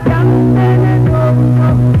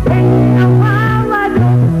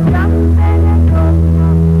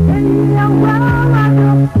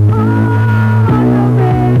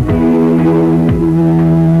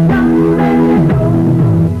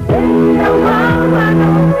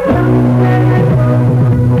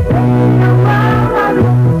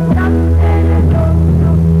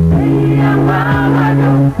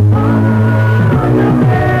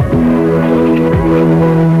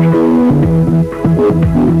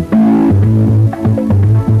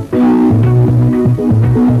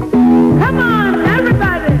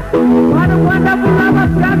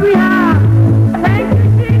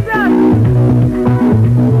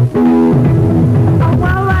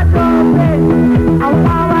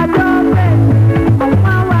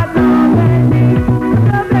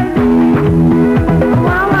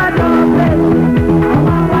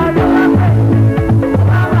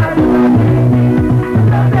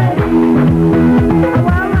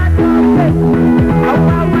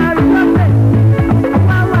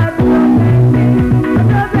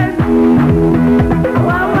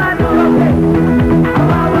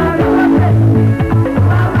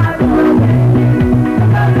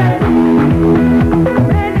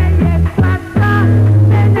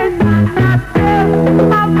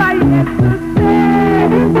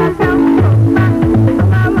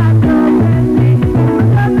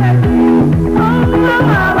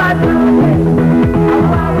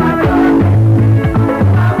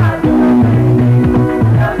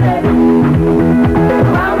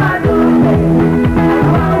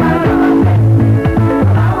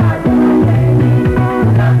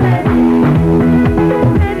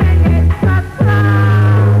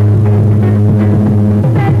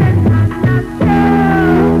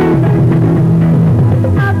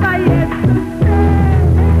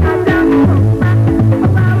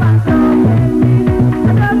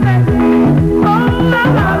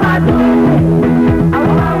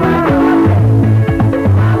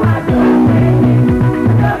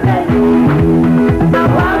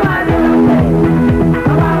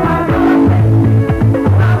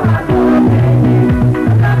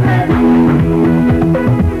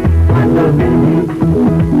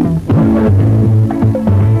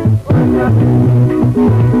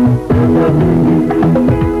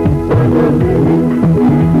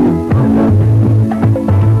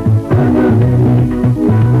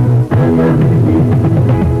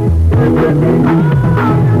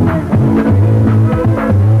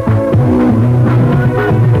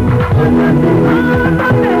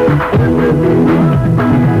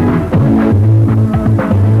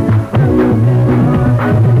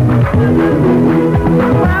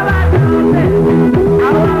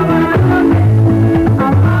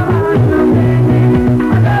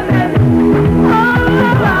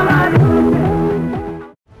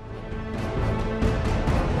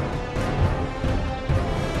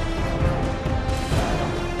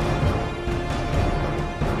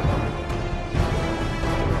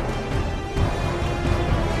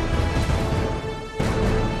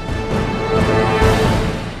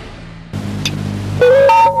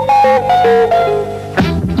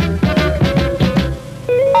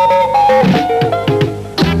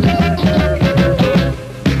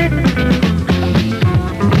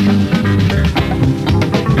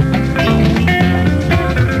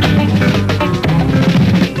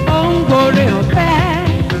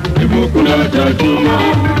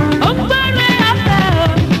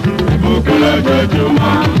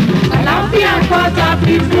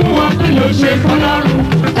ṣe fọlọ́run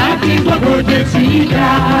láti gbogbo Jésù yìí dá.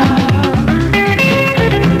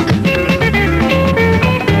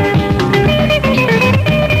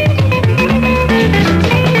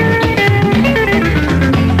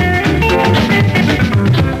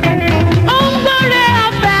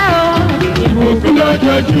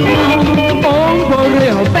 Lójoojúmọ́ ó ń gbòòrè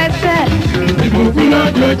ọ̀fẹ́ sẹ́. Ìbùkún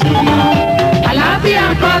lójoojúmọ́. Àlàáfíà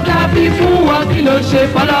ń kọ́ tàbí fún wọn kí ló ṣe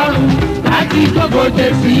fọlọ́run láti gbogbo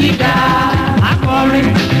Jésù yìí dá. Akọrin,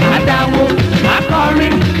 àdáwó,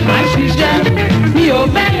 akọrin, àṣìṣe. Mi ò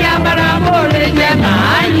fẹ́ yá bára mọ́re jẹ́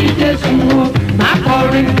màá yí Jésù o.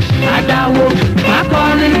 Akọrin, àdáwó,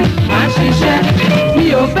 akọrin, àṣìṣe. Mi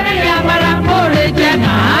ò fẹ́ yá bára mọ́re jẹ́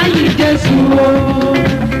màá yí Jésù o.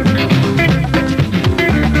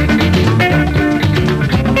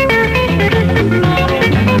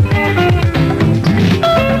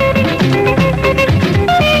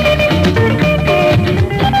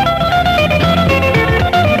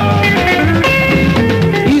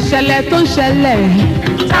 Ìṣẹ̀lẹ̀ tó ń ṣẹlẹ̀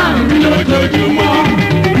táàmì lójoojúmọ́.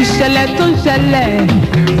 Ìṣẹ̀lẹ̀ tó ń ṣẹlẹ̀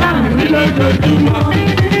táàmì lójoojúmọ́.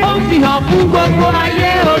 Ó ń fi hàn fún gbogbo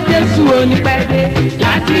ayé o Jésù onípẹ̀dé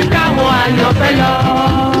láti káwọn àyànfẹ́ lọ.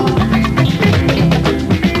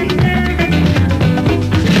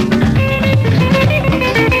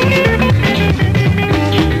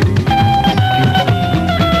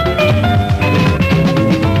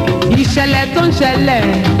 Ìṣẹ̀lẹ̀ tó ń ṣẹlẹ̀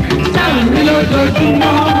táàmì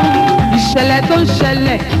lójoojúmọ́. Ìṣẹ̀lẹ̀ tó ń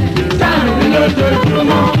ṣẹlẹ̀ táàmì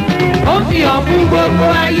lójoojúmọ́. Ó fi hàn fún gbogbo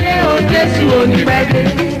ayé o Jésù onípẹ̀dé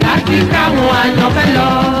láti káwọn àyànfẹ́ lọ.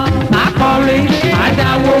 Má kọrin, má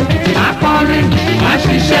dáwó, má kọrin, má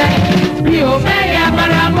ṣiṣẹ́. Mi ò fẹ́ yá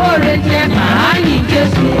bára mọ́re jẹ́ màá yí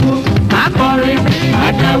Jésù. Má kọrin, má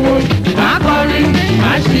dáwó, má kọrin,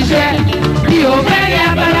 má ṣiṣẹ́. Mi ò fẹ́ yá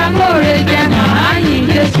bára mọ́re jẹ́ màá yí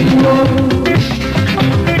Jésù o.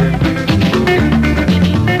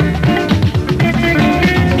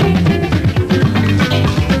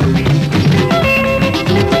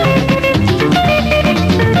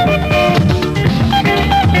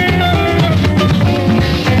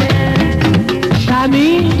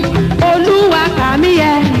 Olúwa kàmí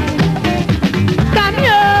yẹ, kàmí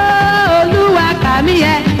o, Olúwa kàmí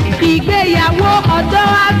yẹ, ìgbéyàwó ọ̀dọ́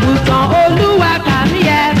àgùntàn Olúwa kàmí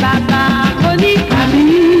yẹ, bàbá oní kàmí,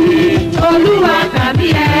 Olúwa kàmí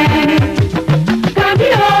yẹ, kàmí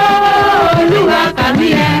o, Olúwa kàmí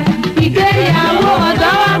yẹ, ìgbéyàwó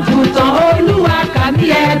ọ̀dọ́ àgùntàn Olúwa kàmí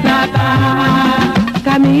yẹ, bàbá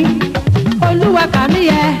kàmí, Olúwa kàmí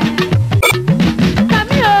yẹ,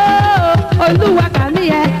 kàmí o, Olúwa kàmí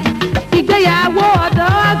yẹ. Ìgbéyàwó ọ̀dọ́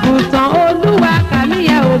àgùntàn Olúwa kàmí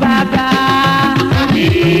yẹ o bàbá. Kàmí,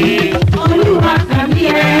 Olúwa kàmí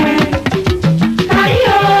yẹ. Kàmí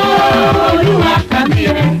o, Olúwa kàmí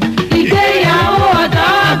yẹ. Ìgbéyàwó ọ̀dọ́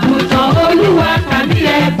àgùntàn Olúwa kàmí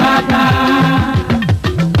yẹ bàbá.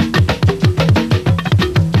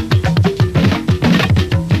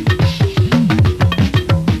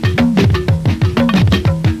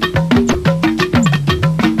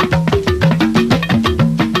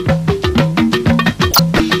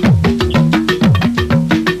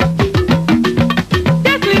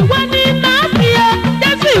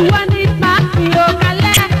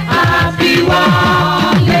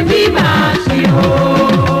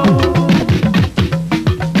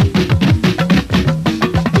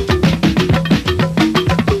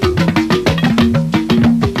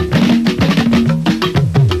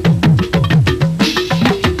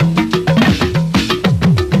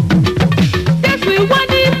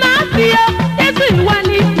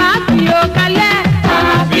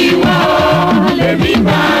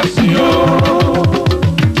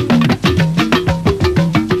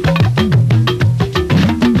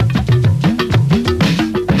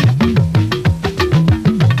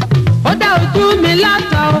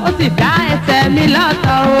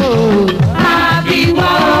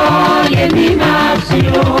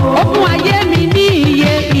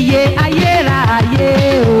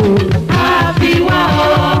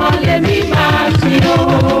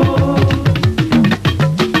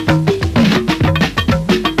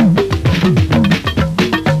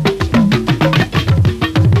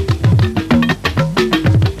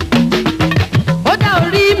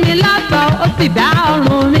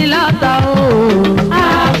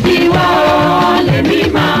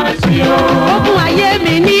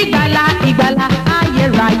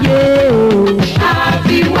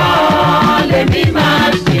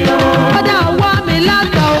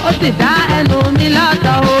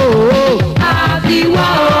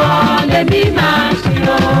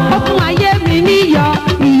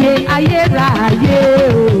 ayérayé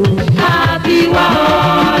o. Àbíwọ́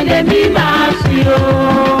lèmi máa. o.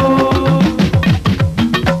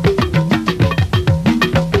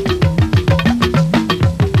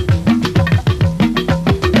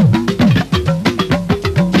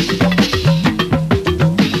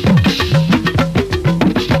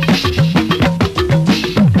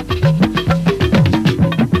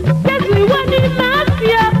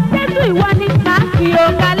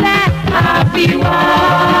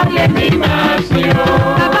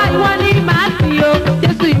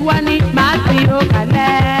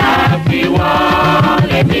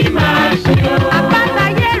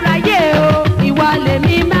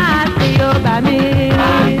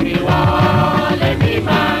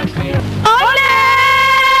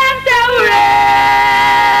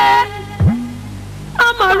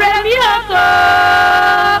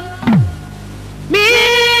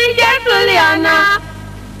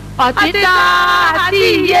 Òtítọ́ àti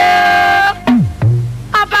ìyè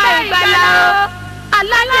ọba ìgbàlà o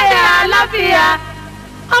alálẹ̀ àlàáfíà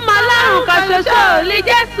ọmọ Ọlọ́run kan ṣoṣo ní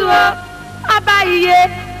Jésù o ọba ìyè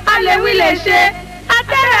alẹ́wí lè ṣe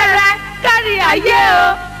atẹ́rẹ̀ rẹ kárí ayé o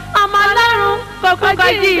ọmọ Ọlọ́run kòkòkò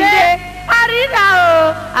jíǹde àríra o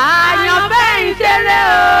àyànfẹ́ ìṣeré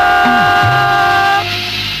o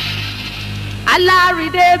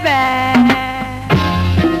alárídé bẹ́ẹ̀.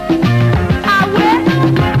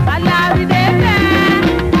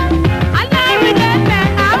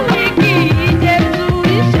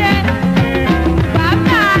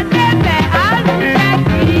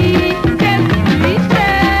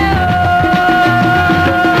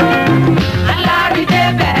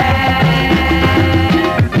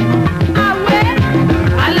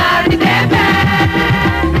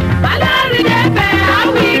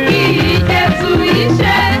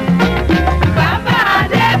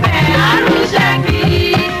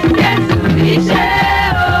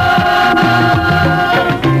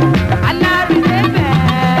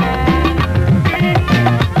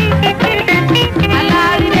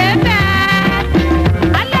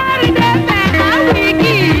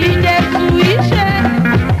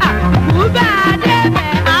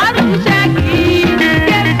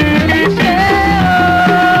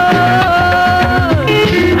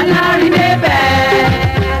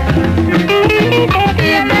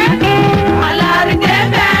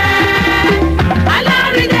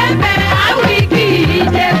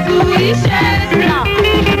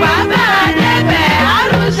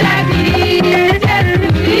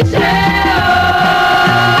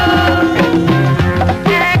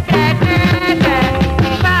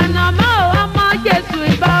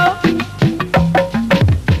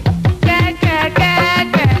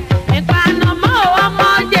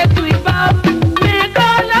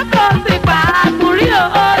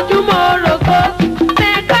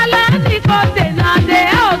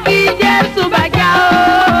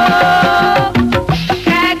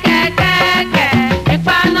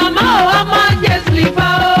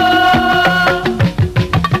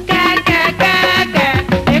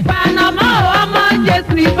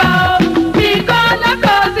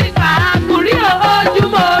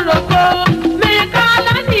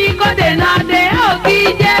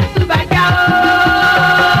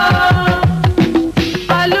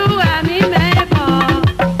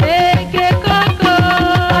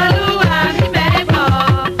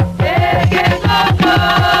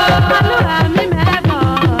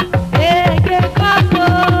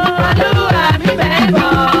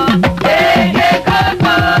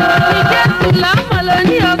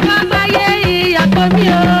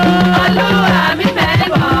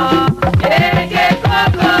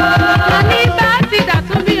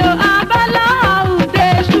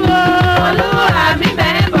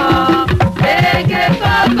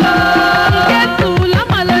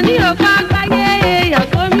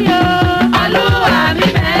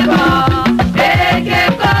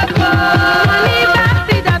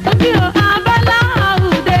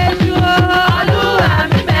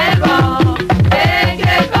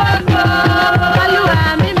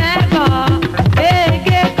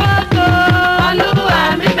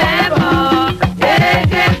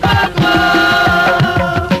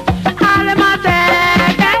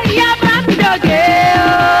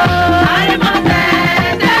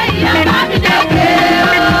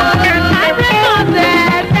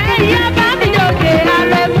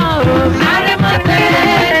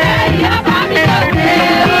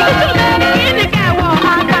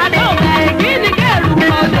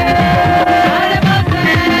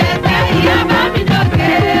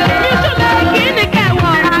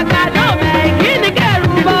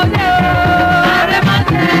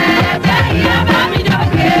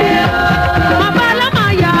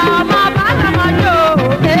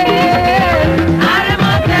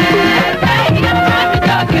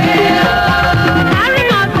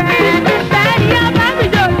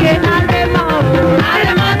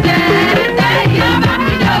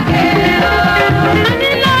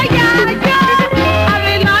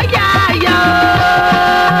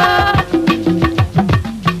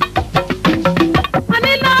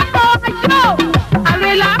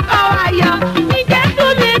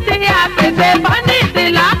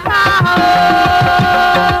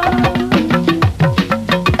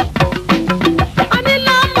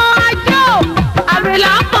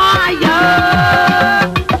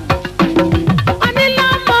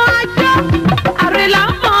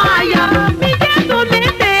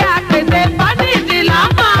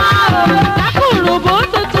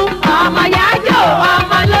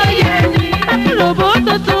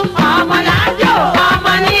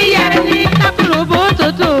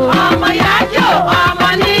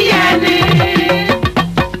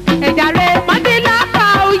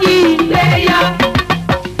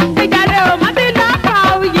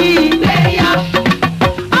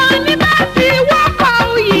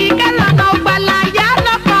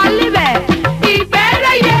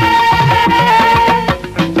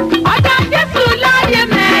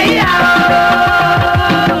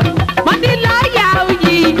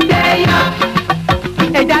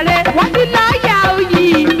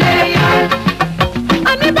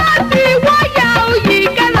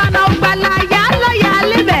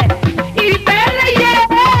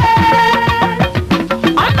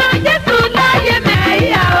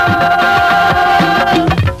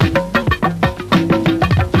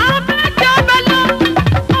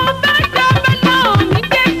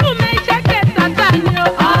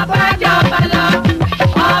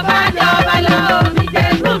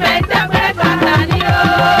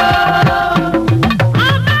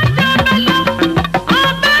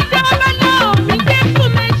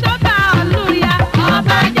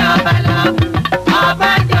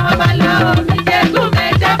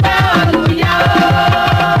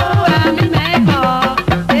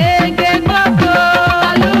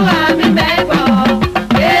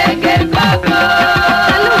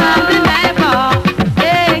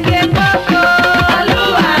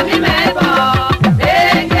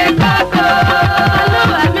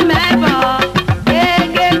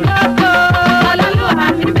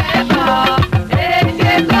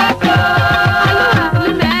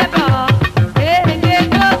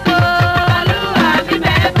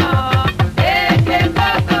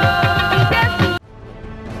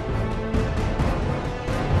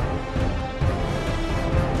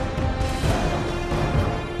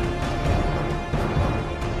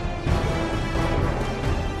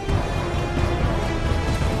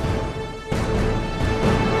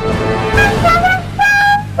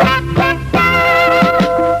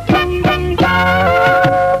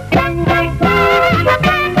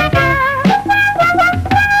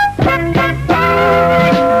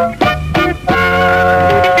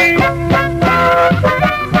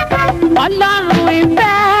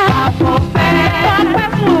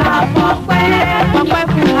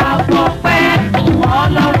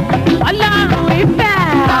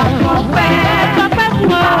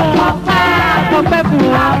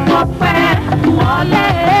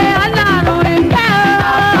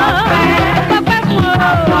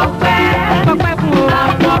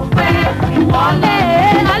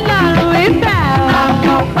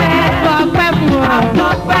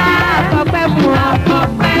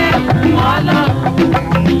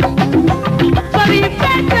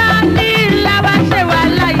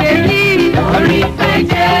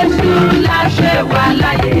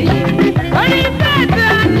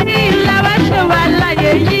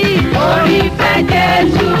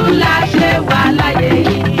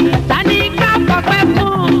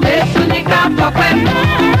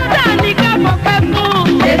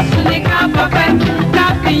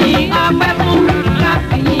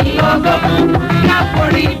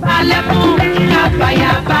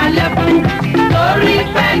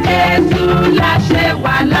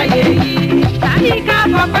 ní ká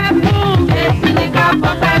fọpẹ́ fún. Jésù ní ká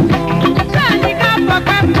fọpẹ́ fún. Bẹ́ẹ̀ ní ká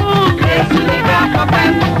fọpẹ́ fún. Jésù ní ká fọpẹ́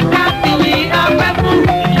fún. Ká fìyìn ọpẹ́ fún.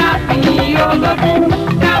 Ká fìyìn ògo fún.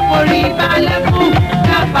 Ká forí balẹ̀ fún.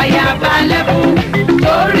 Ká fàyà balẹ̀ fún.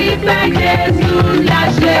 Torí pé Jésù la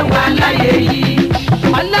ṣe wà láyé yìí.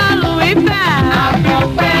 Ọlọ́run ìfẹ́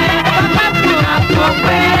àfọ̀pẹ́. Fọpẹ́ fún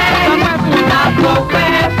àfọ̀pẹ́. Fọpẹ́ fún àfọ̀pẹ́.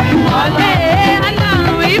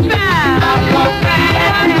 Ọlọ́run ìfẹ́ àfọ̀pẹ́.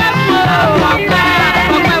 Fọpẹ́ fún àfọ̀pẹ́.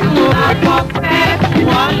 Fọpẹ́ fún àfọ̀pẹ́.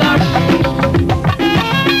 Ọlọ́run.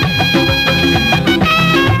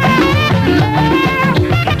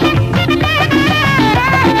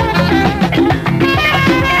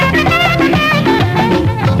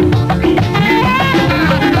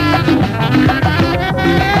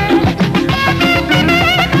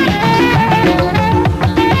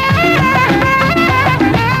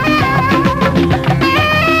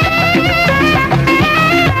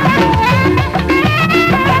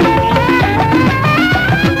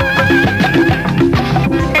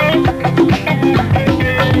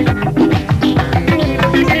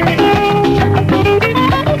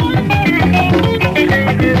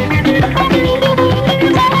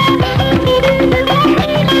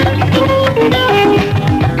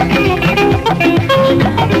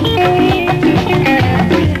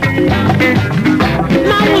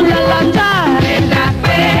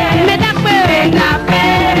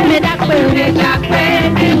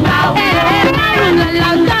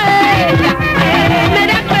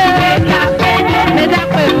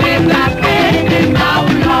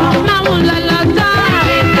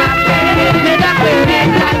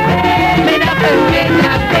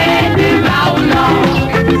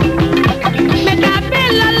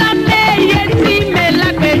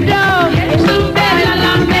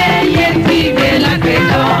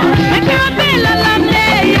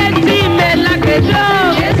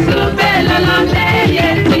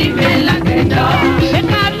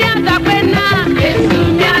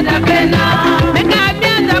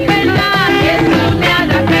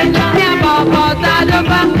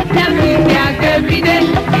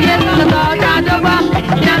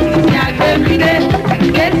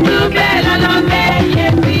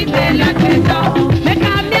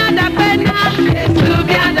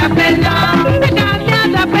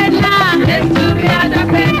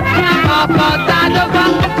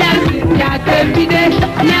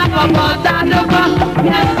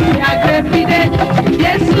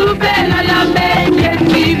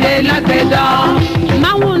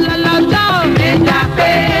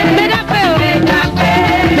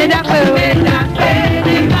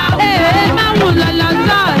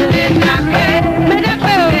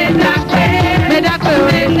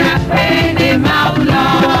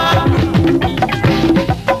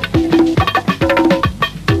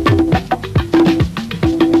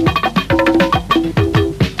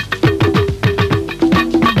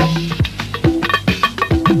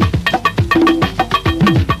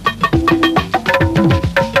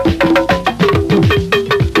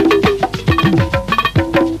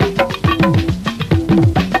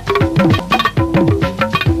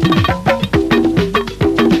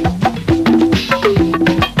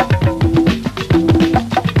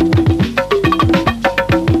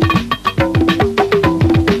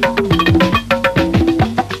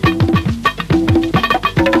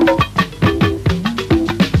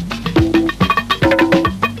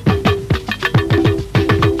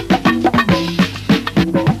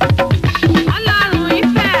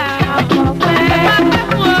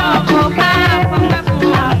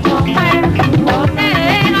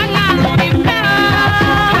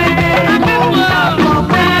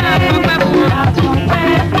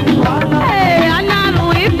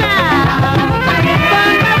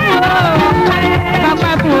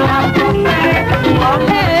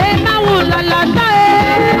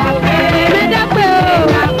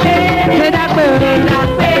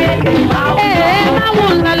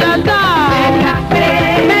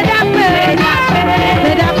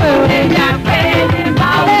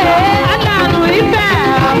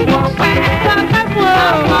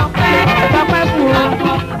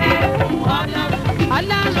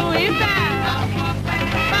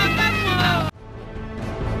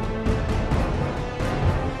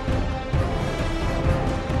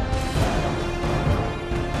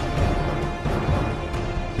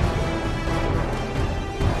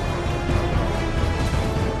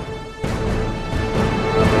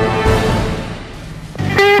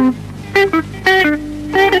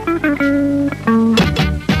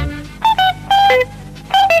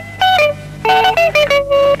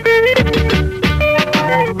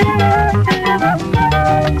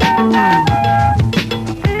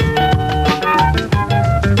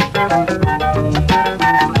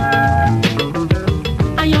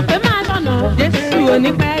 àyànfẹ́ máa tọ̀nà Jésù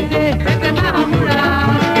onípẹ́ẹ́dé tètè máa múra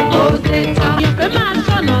ó dé tán. àyànfẹ́ máa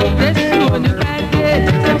tọ̀nà Jésù onípẹ́ẹ́dé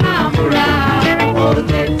tètè máa múra ó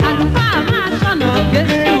dé tán. àlùfáà máa tọ̀nà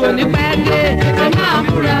Jésù onípẹ́ẹ́dé tètè máa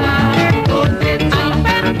múra ó dé tán.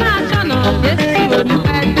 àyànfẹ́ máa tọ̀nà Jésù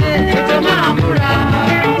onípẹ́ẹ́dé tètè máa múra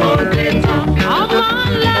ó dé tán. ọmọ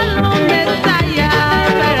ńlẹ́nu mẹ́sàyà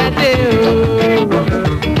fẹ́rẹ̀ dé o.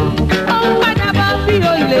 ó ń padà bọ̀ bí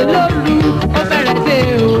olè lóru ó fẹ́rẹ̀ dé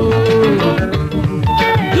o.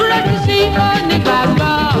 dúró ti sí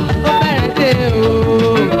onígbàgbọ́ ó fẹ́rẹ̀ dé o.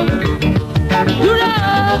 dúró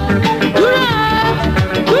dúró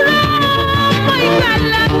dúró ọmọ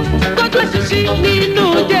ìgbàlà kó tó ṣiṣi nínú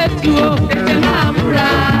Jésù o. tètè máa múra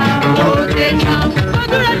ó dé tán. kó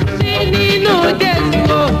dúró ti sí nínú Jésù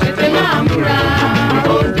o. tètè máa múra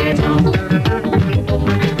ó dé tán.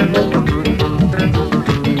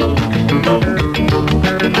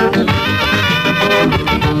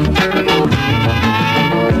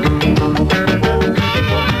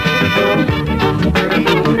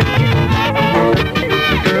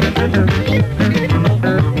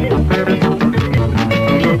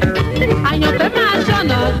 àyànfẹ́ máa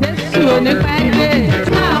ṣọ̀nà Jésù onípẹ́ẹ́dé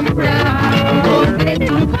máa múra ó dé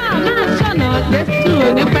tán. àlùfáà máa ṣọ̀nà Jésù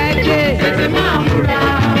onípẹ́ẹ́dé tètè máa múra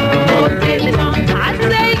ó dé tán.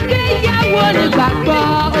 àṣẹ ìgbéyàwó onígbàgbọ́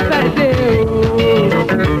ó fẹ́ dé o.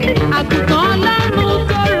 àgùntàn Ọlọ́run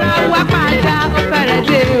tó ra wá padà ó fẹ́rẹ̀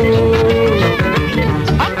dé o.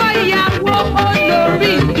 ọkọ ìyàwó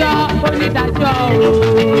olórí ìjọ onídàájọ́ o.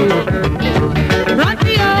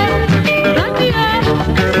 rántí o rántí o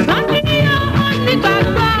rántí o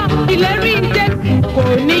onígbàgbọ́ ìlérí Jésù kò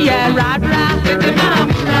níyẹ rárá. tètè máa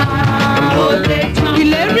múra ó dé tán.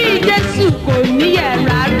 ìlérí Jésù kò níyẹ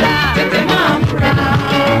rárá. tètè máa múra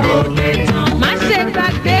ó dé tán. má ṣe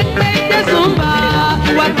gbàgbé pé Jésù ń bọ̀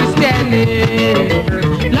ìwọ Kristẹni.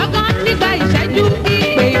 lọ́gán nígbà ìṣẹ́jú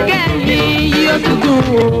ìpè kẹ́yìn yóò ti dùn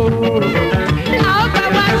o. a ó bá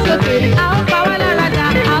wá sókè a ó bá wá láradá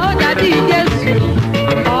a ó dàbí Jésù.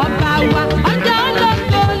 ọba wa ọjọ́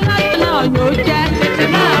ológo lọ́jọ́ náà yóò jẹ́. tètè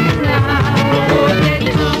máa múra ó dé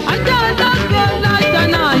tán. ọjọ́ ológo lọ́jọ́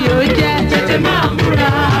náà yóò jẹ́. tètè máa múra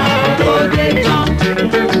ó dé tán.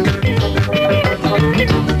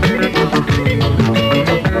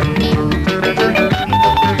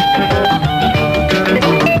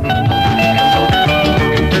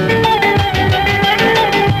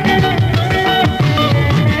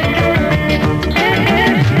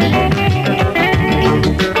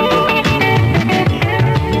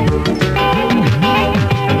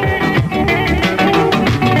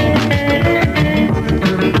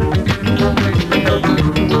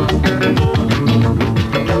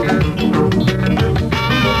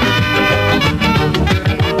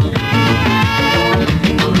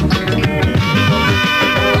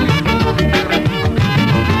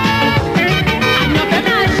 àyànfẹ́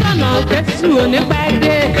máa ṣọ̀nà Jésù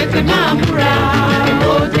onípẹ́ẹ́dé tètè máa múra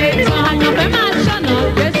ó dé tán. àyànfẹ́ máa ṣọ̀nà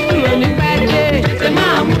Jésù onípẹ́ẹ́dé tètè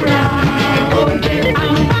máa múra ó dé tán.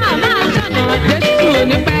 àlùfáà máa ṣọ̀nà Jésù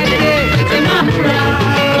onípẹ́ẹ́dé tètè máa múra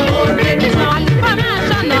ó dé tán. àlùfáà máa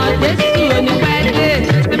ṣọ̀nà Jésù onípẹ́ẹ́dé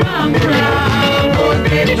tètè máa múra ó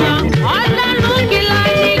dé tán. Ọlọ́run kìlọ̀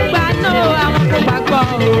nígbà náà àwọn kò gbàgbọ́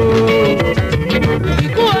o.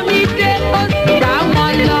 ìkún omi dé ó sì gbà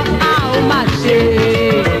wọ́n lọ a ó máa ṣe.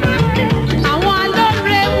 àwọn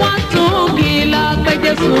alóore wọn tún kìlọ̀ pé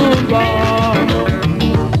Jésù ń bọ̀.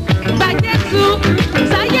 gba Jésù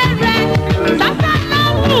sáyé rẹ̀ sáfà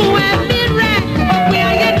lọ́rùn ẹ̀mí rẹ̀ òpin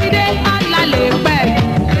ayé ti dé.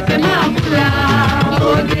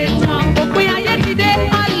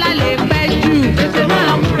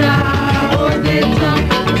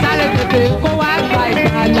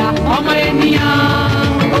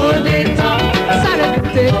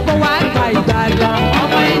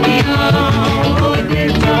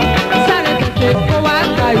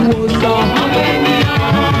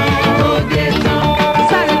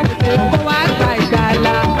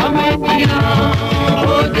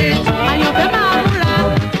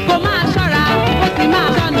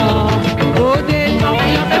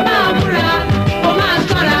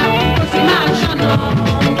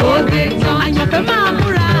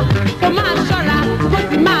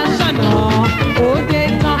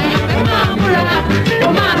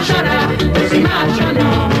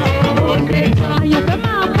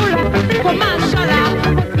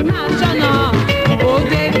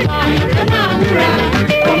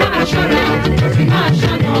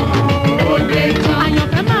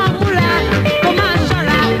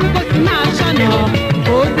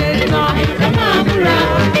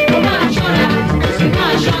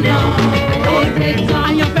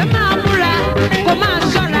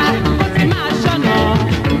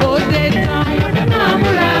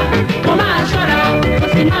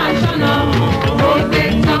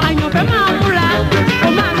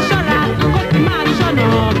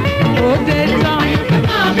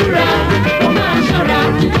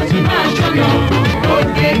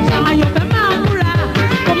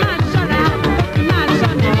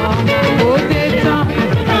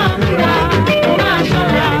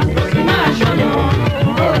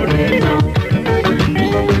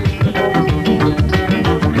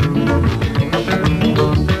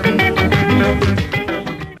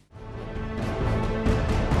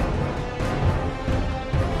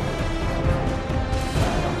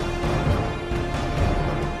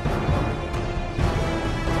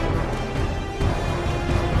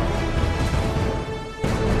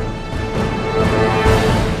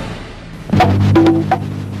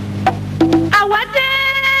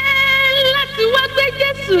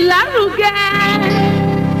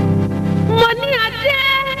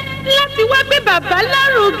 bàbá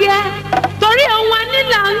lárugẹ torí òun wa ní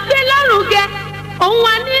là ń gbé lárugẹ òun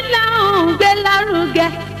wa ní là ń gbé lárugẹ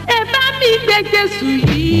ẹ bá mi gbé Jésù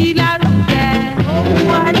yìí lárugẹ. Òun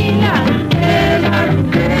wa ní là ń gbé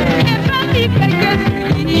lárugẹ ẹ bá mi gbé Jésù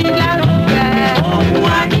yìí lárugẹ. Òun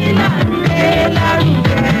wa ní là ń gbé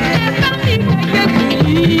lárugẹ ẹ bá mi gbé Jésù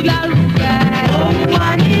yìí lárugẹ. Òun wa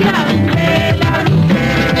ní là ń gbé lárugẹ.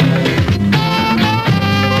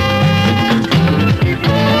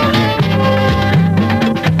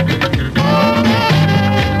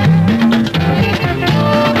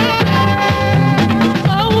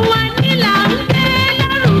 Òun wa ní là ń gbé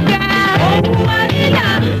lárugẹ. Òun wa ní là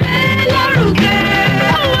ń gbé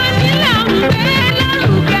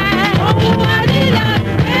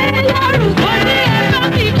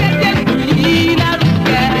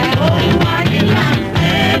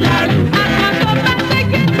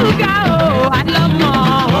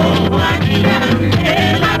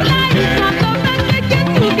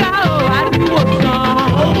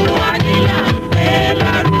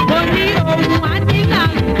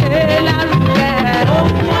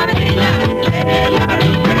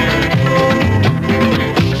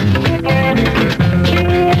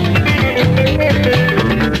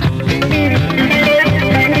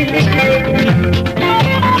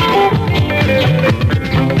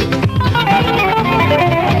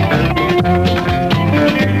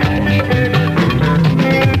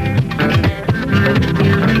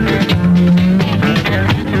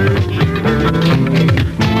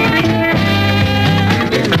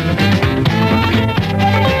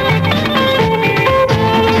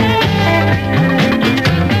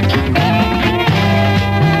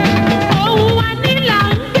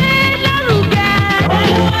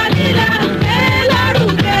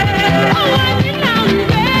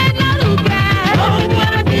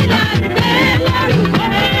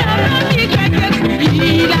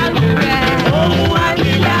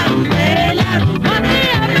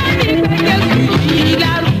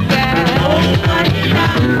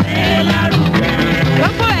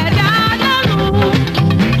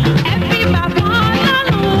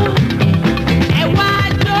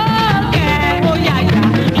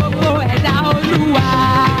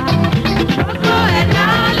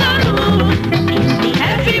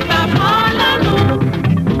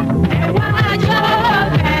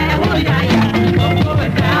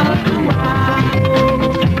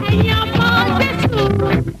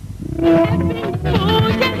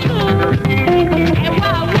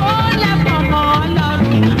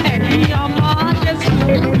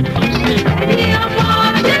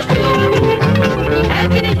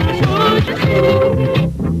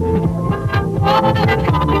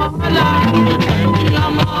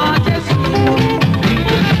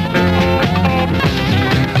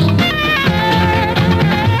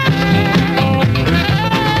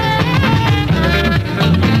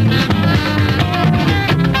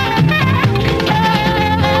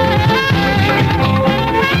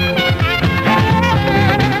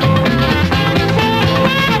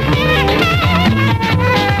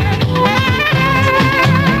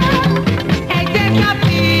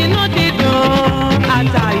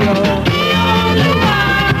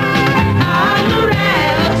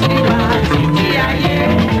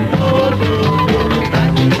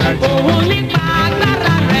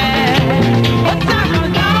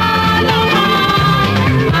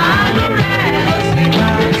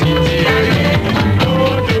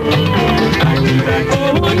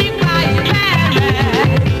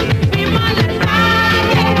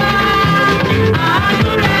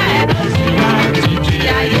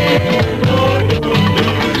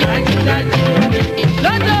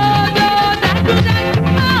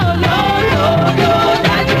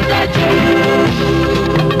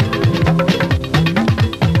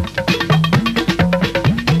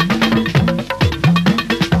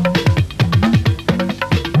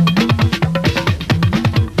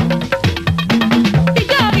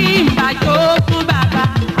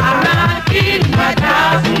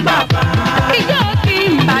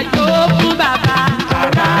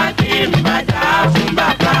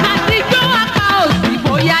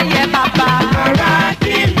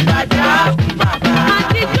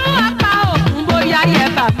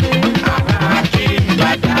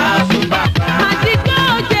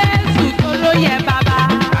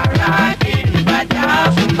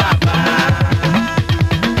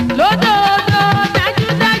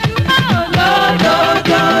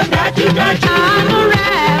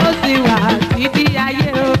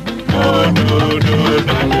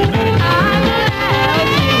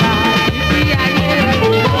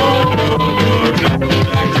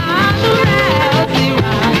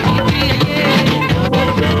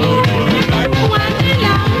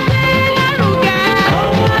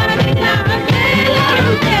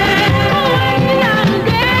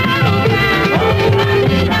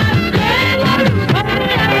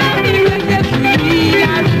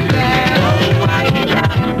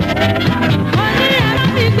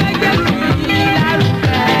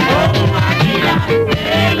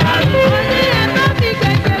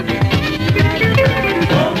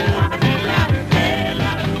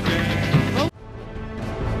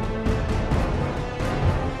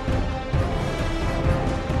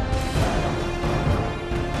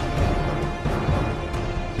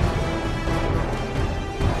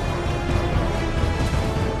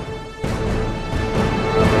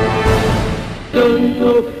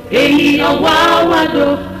dono, eyi awawado,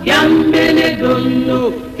 yambele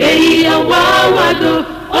dono, eyi awawado,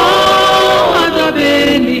 oh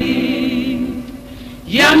adobeni.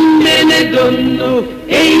 Yambele dono,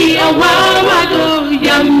 eyi awawado,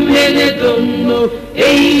 yambele dono,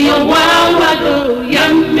 eyi awawado,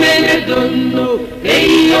 yambele dono,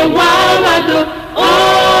 eyi awawado,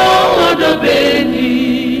 oh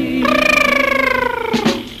adobeni.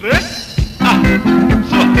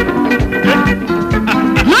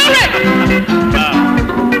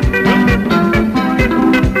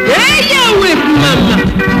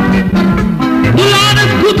 The Lord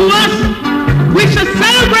is good to us. We should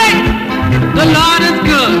celebrate. The Lord is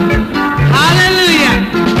good. Hallelujah.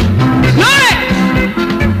 Glory.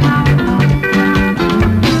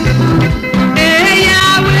 Hey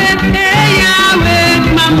Yahweh,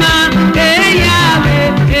 mama. Hey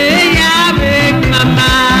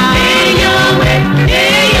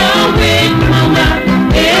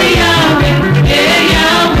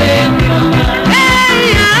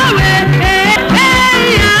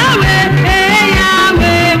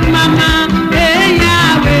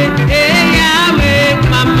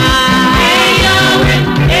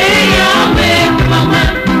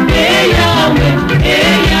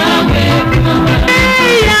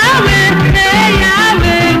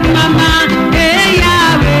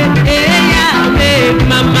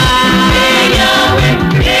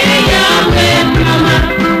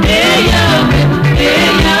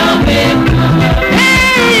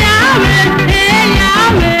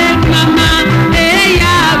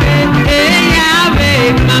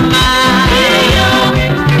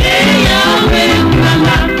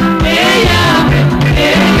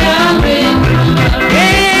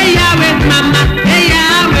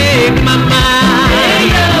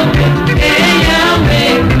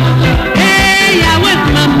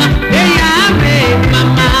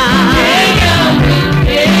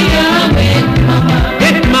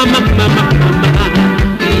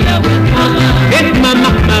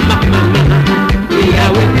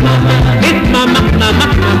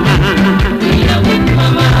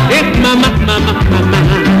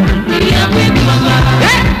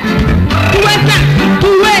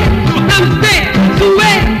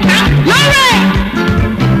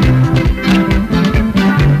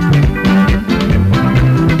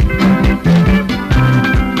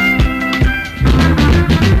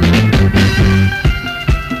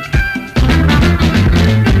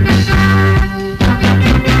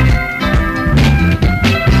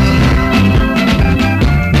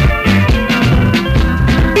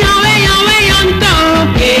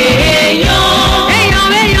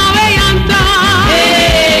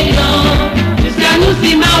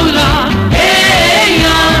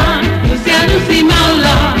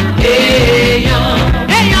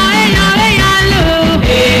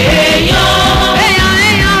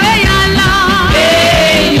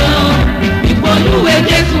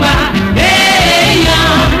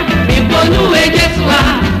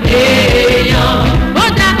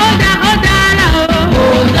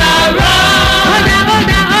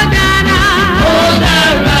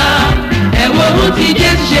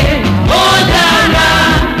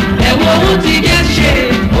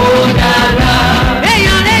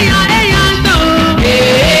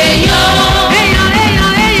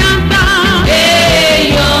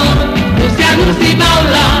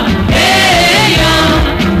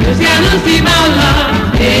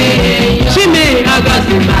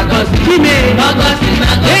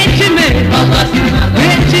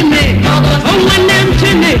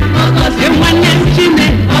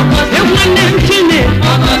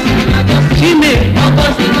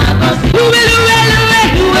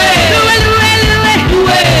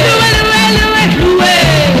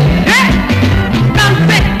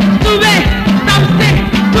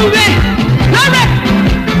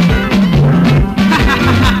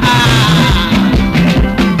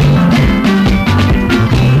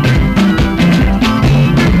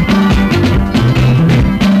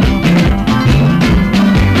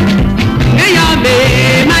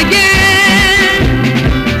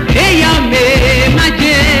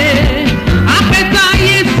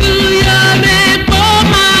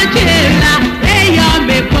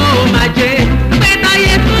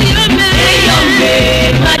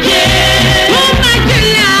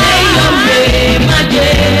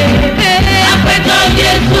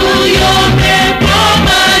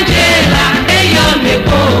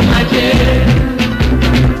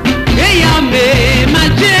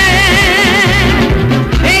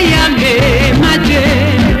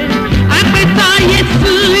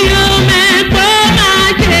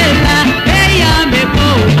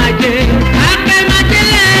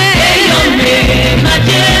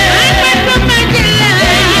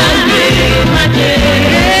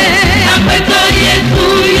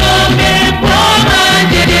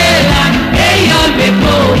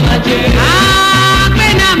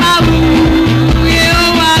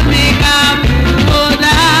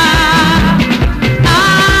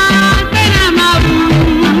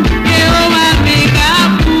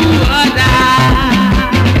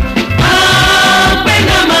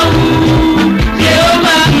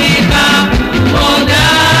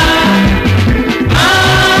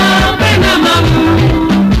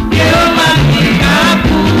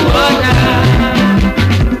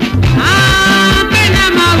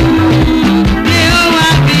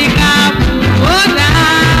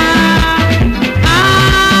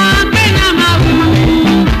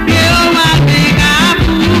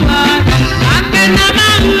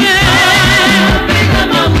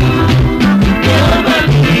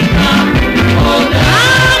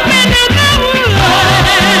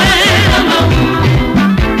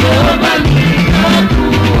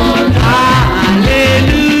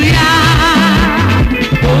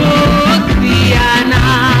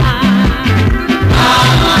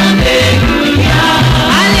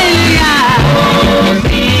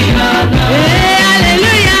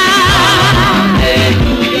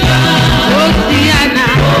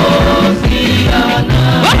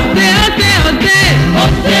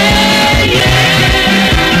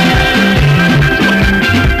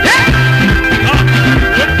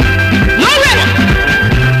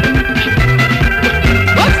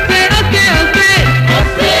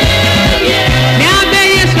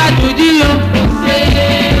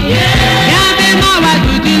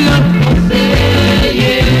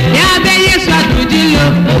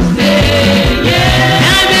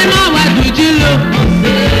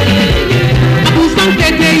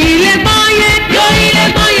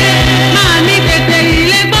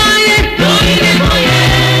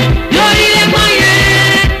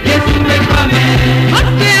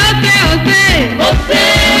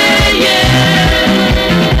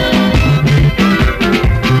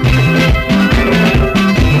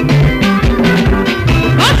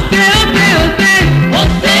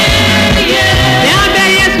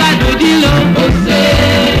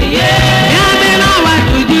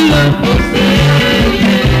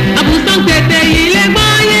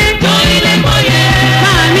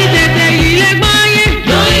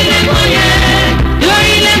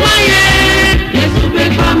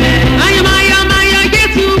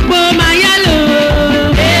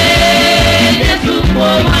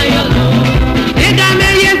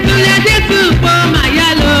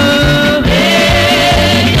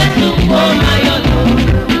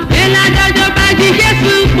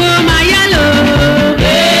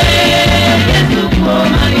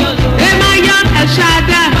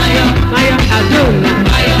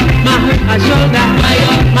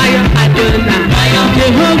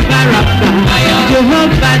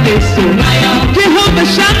Nissi, Jehovah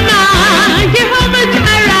Shammah, Jehovah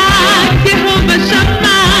Jireh, Jehovah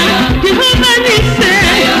Shammah, Jehovah Nissi,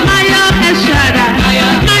 Mayo El-Shaddai,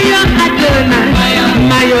 Mayo Adonai,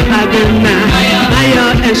 Mayo Adonai, Mayo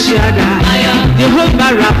El-Shaddai,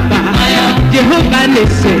 Jehovah Rapha, Jehovah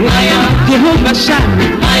Nissi, Jehovah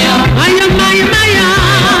Shammah, Mayo, Mayo, Mayo.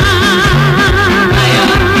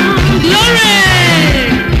 Glory!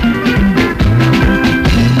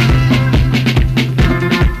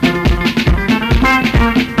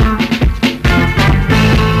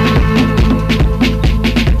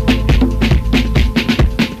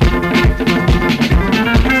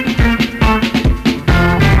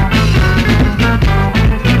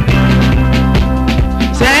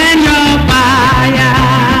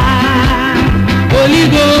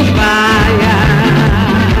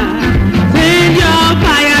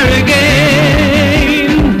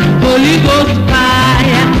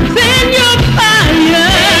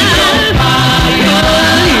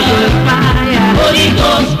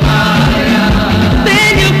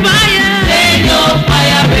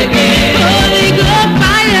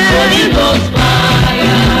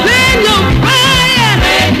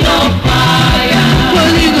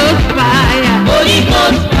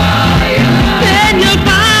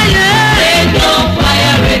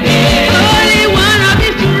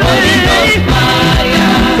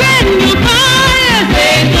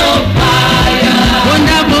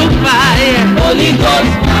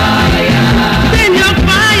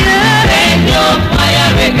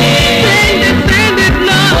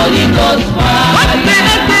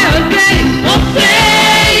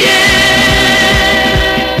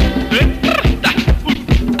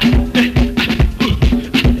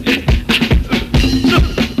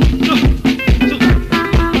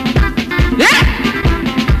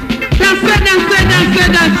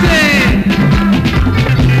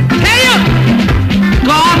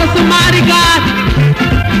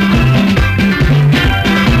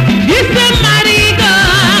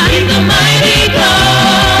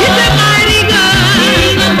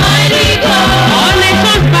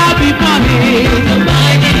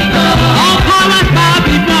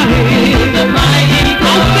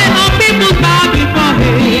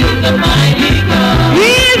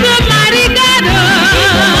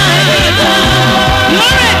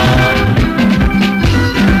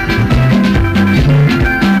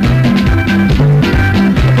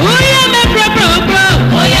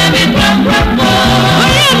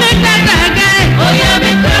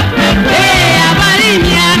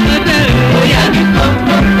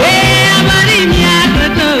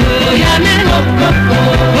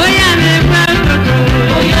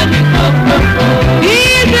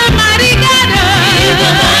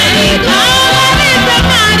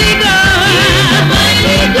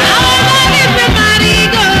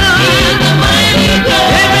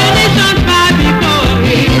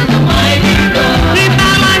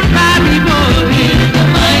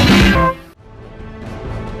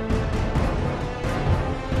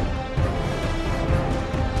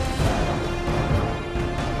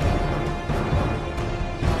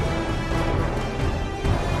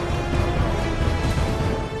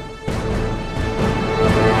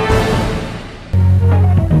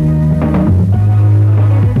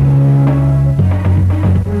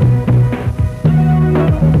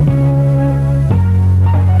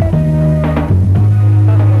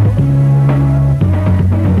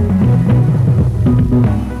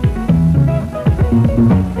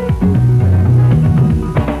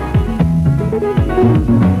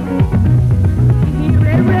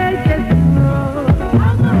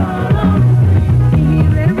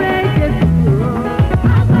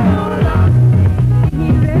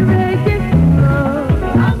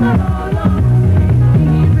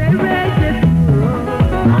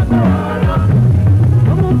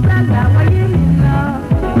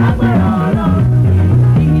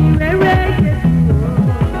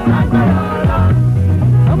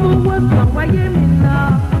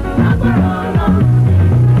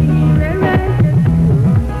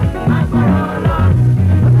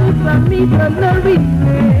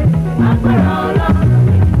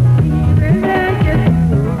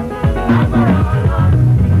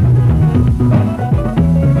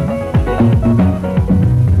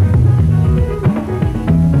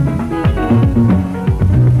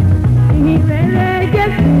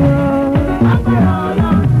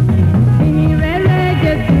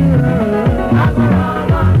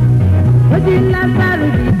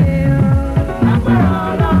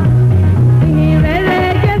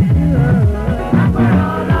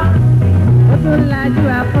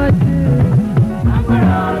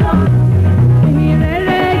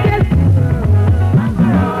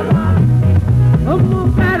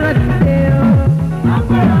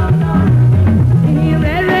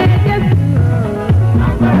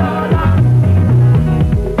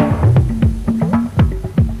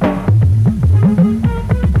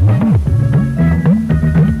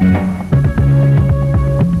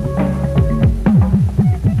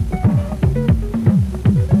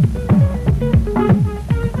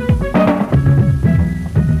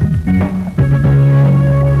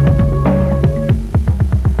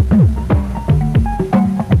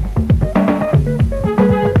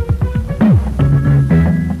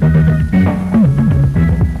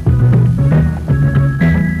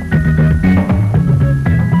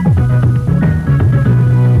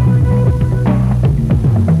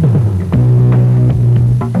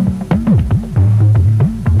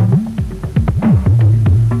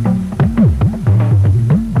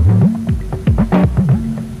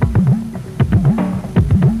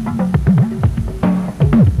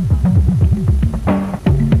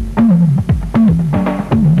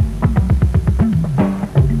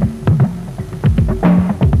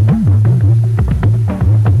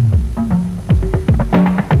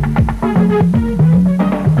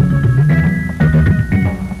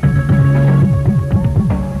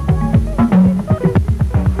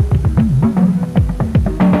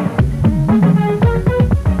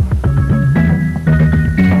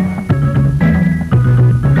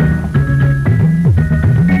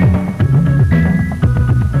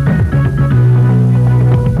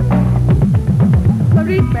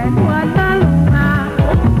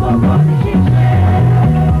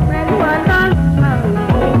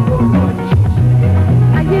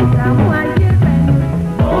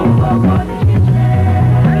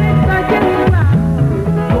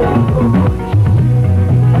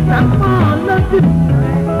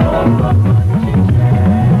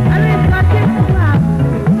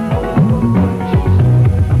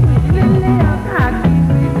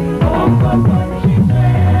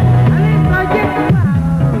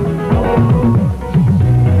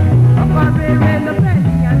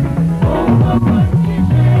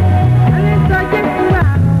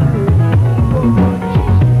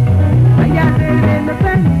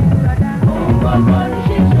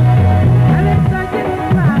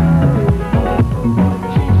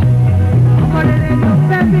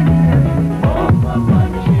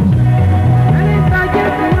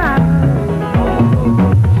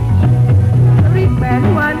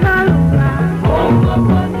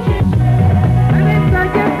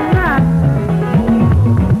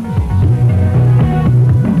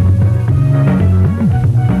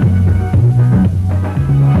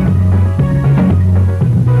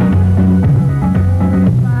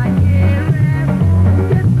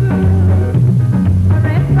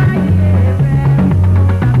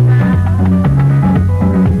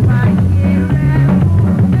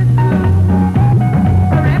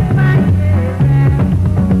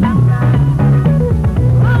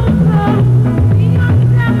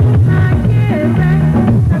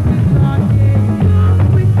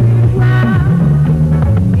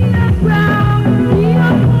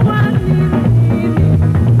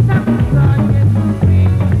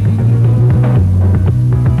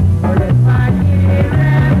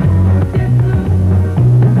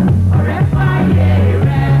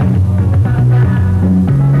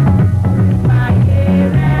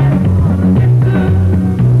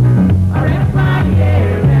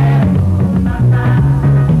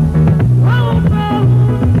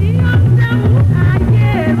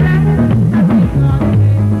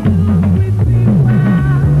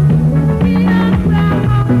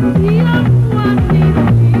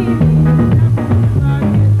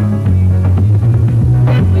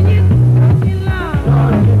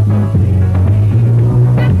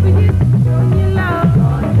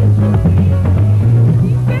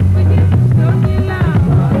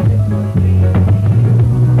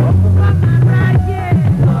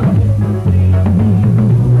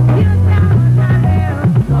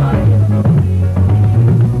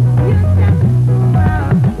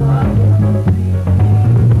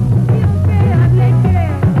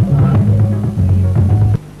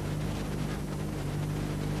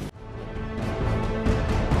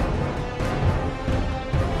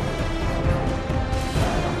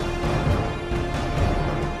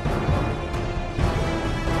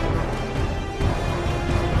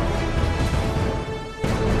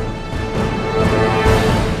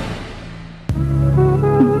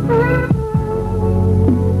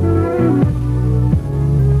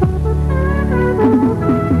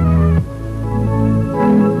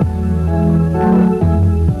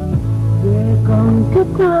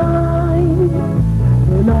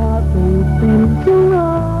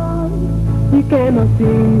 You cannot see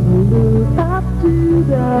the look up to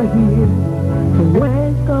the hill. So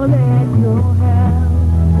when's gonna let your help?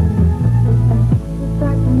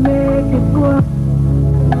 Start to make it work.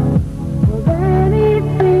 Well, then it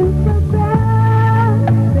seems so bad.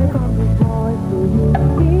 There comes a voice for you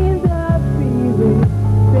in the spirit,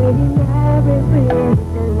 saying everything's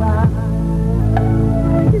alright.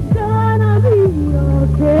 It's gonna be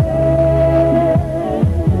okay.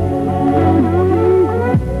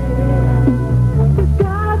 It's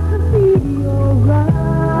got to be alright.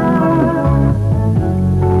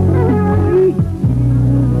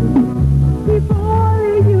 Before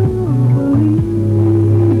you believe.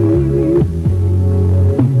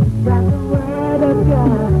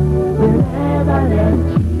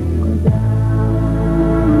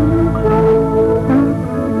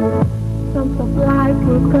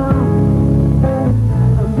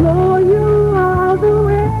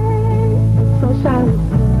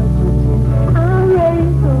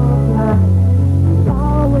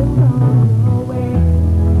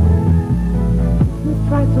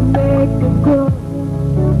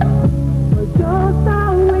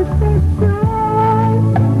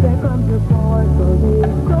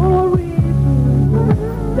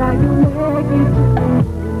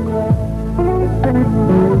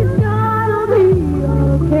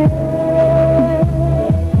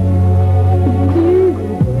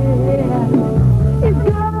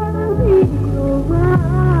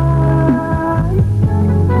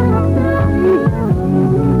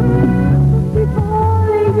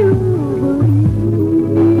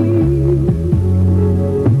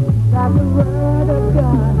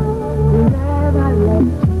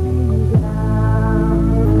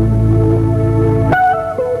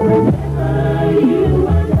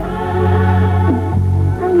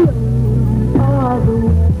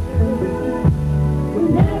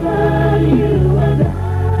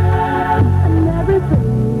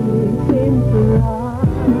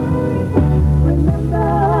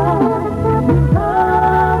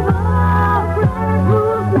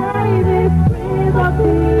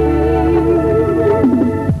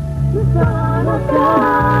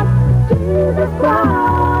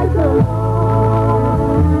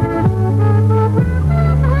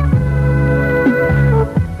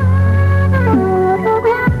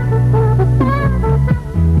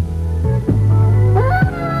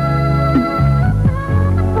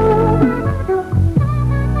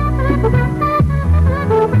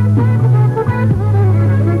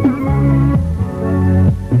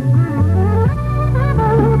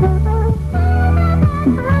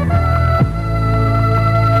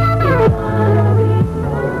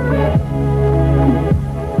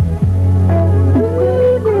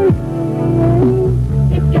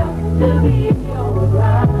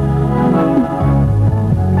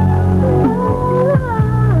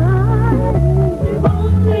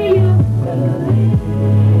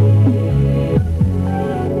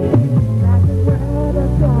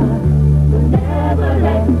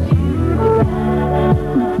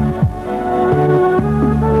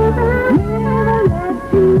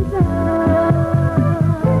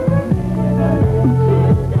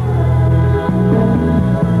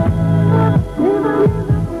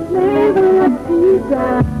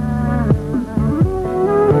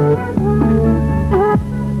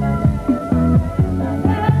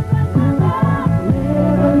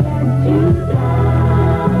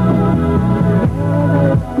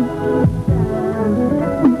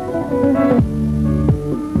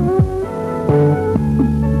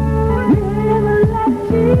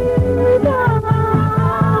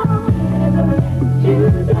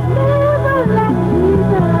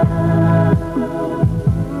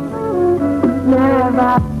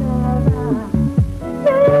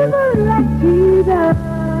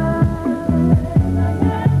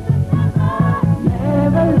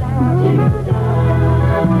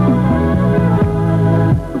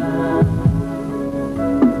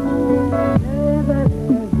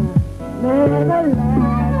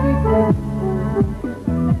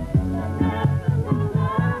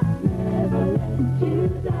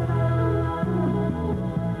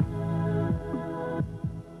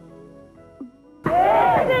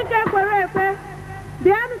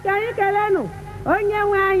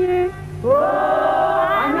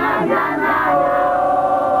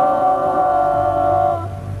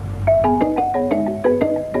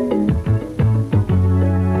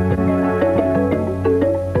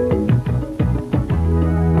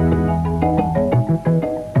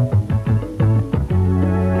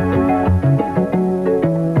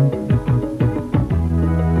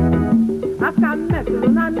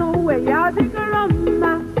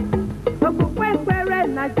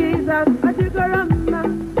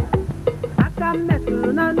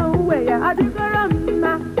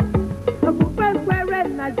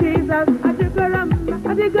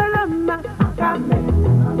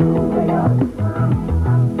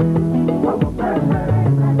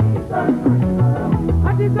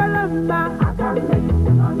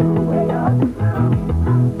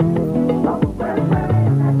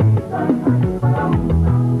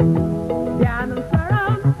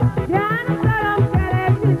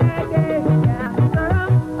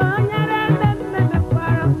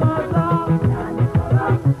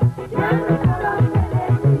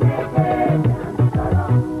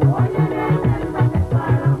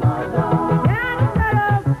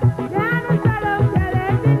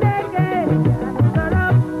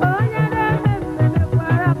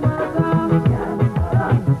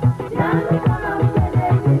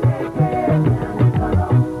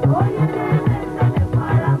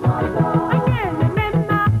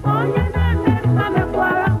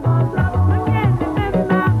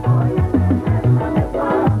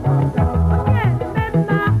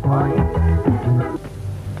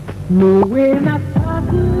 No, we're not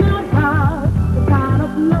talking about the kind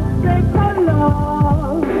of love they call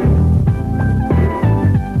love.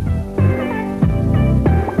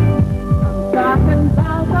 I'm talking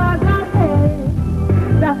about agape,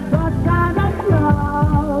 that's what kind of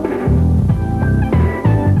love.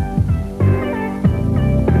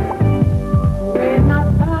 We're not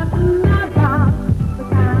talking about the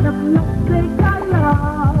kind of love they call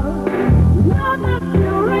love. Love that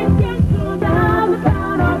pure and gentle, down the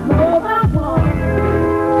kind of love I want.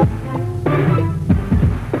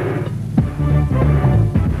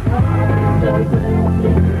 Love is the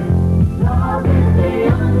blessing, love is the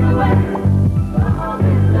only way. Love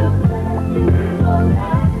is the blessing, so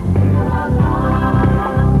let's love.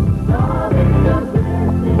 Love is the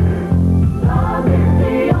blessing, love is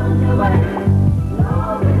the only way.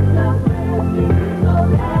 Love is the blessing, so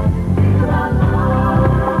let's love.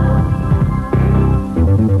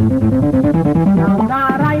 Now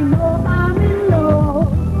that I know I'm in love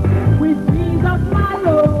with Jesus my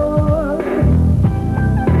Lord,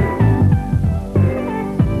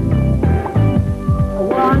 I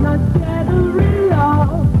wanna share the real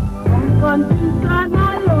love, unconditional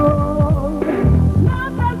love.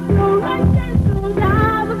 Love that's pure and gentle,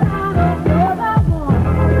 love the kind of love I want.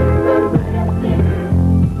 The blessing,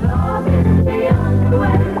 love is the only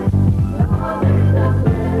way. Love is the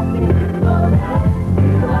blessing, so let's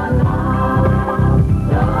love.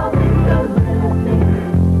 Love is the blessing,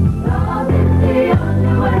 love is the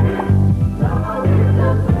only way. Love is the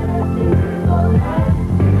blessing, so let's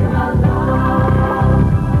love.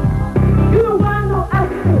 You want to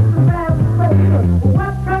ask me the very question,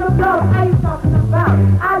 what kind of love are you talking about?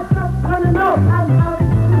 I just want to know how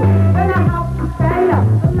it's true. And I have to say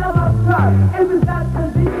the love of God, and without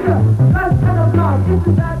condition, God's kind of love is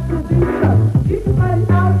without condition. You can find it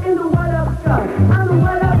out in the Word of God, and the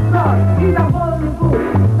Word of God is a holy book,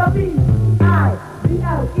 the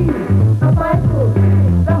B-I-B-L-E, the Bible,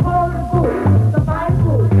 the holy book, the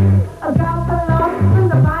Bible, agape love in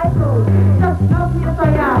the Bible, just love me as I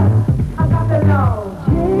am, agape love.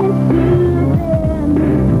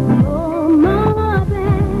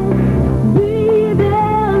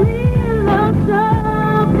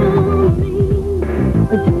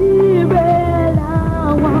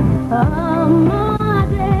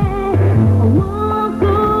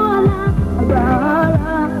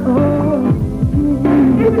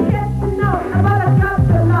 If you get to know about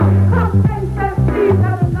agape love, come and see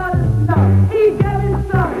that another love. He gave his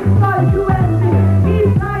son for you and me. He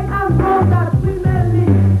died and rose that we may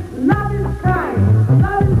live. Love is kind,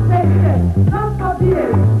 love is patient, love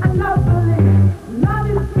forgives, and love believes. Love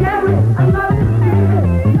is caring, and love is patient.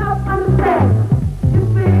 Love understands. You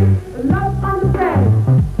see, love understands.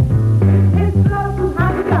 His love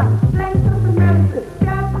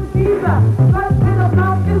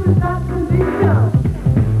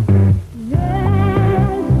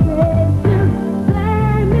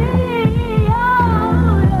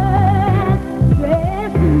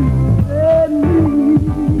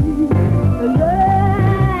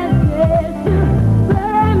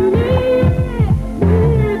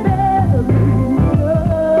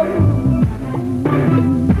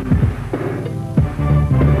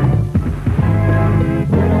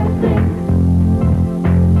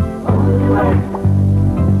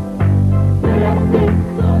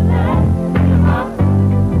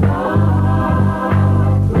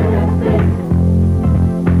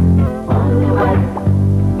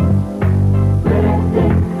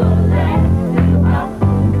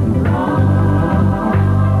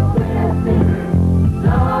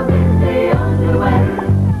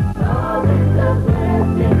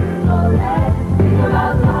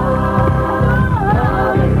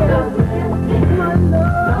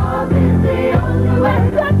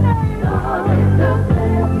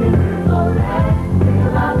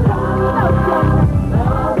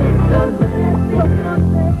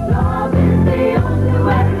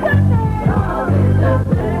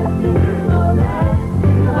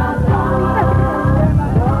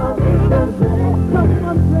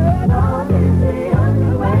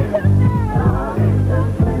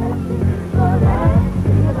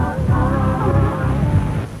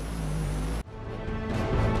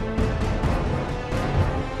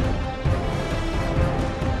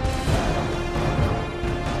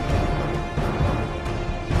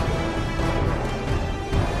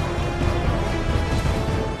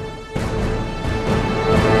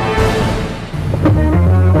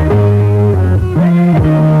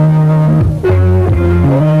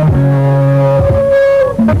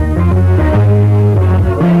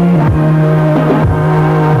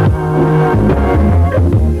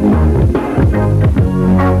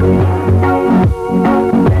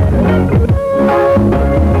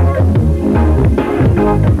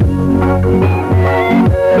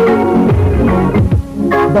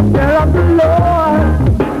The fear of the Lord,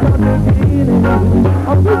 the beginning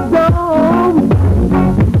of wisdom.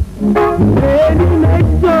 Any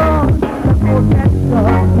nation that forgets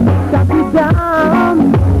God shall be down.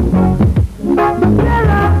 The fear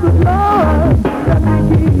of the Lord, the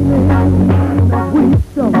beginning of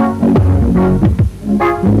wisdom.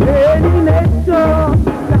 Any nation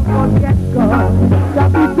that forgets God shall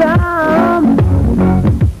be down.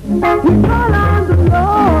 We call on the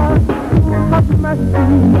Lord to have mercy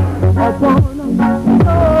upon us.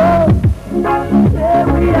 Oh, here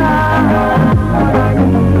we are.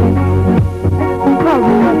 Have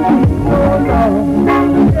mercy, oh Lord.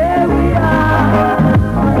 Here we are.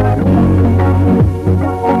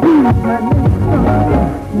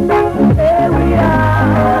 Here we are.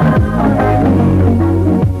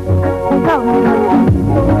 Have mercy,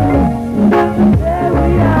 oh Lord. Here we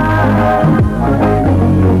are.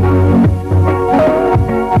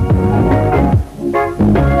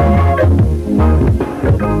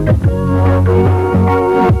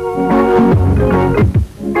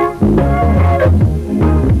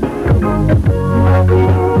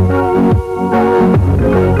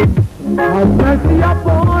 Have mercy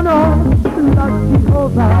upon us, Lord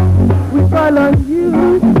Jehovah, we call on you.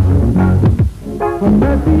 Have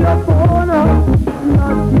mercy upon us,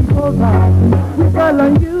 Lord Jehovah, we call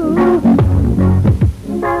on you.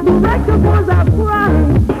 The righteous ones are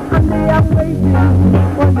crying and they are waiting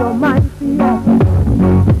for your mighty help.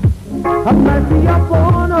 Have mercy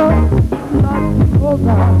upon us, Lord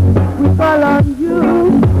Jehovah, we call on you.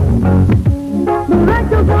 The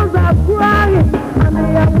righteous ones are crying and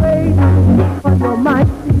they are waiting for your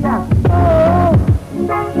mighty help. Oh,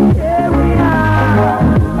 here we are.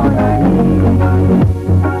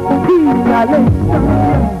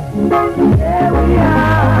 Here we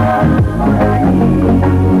are.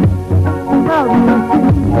 Have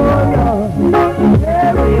mercy, oh Lord.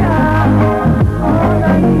 Here we are. All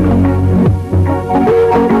I need.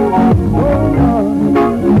 Oh Lord.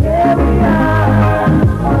 Here we are.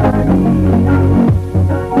 All I need.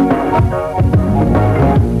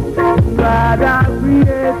 God, our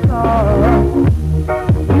Creator.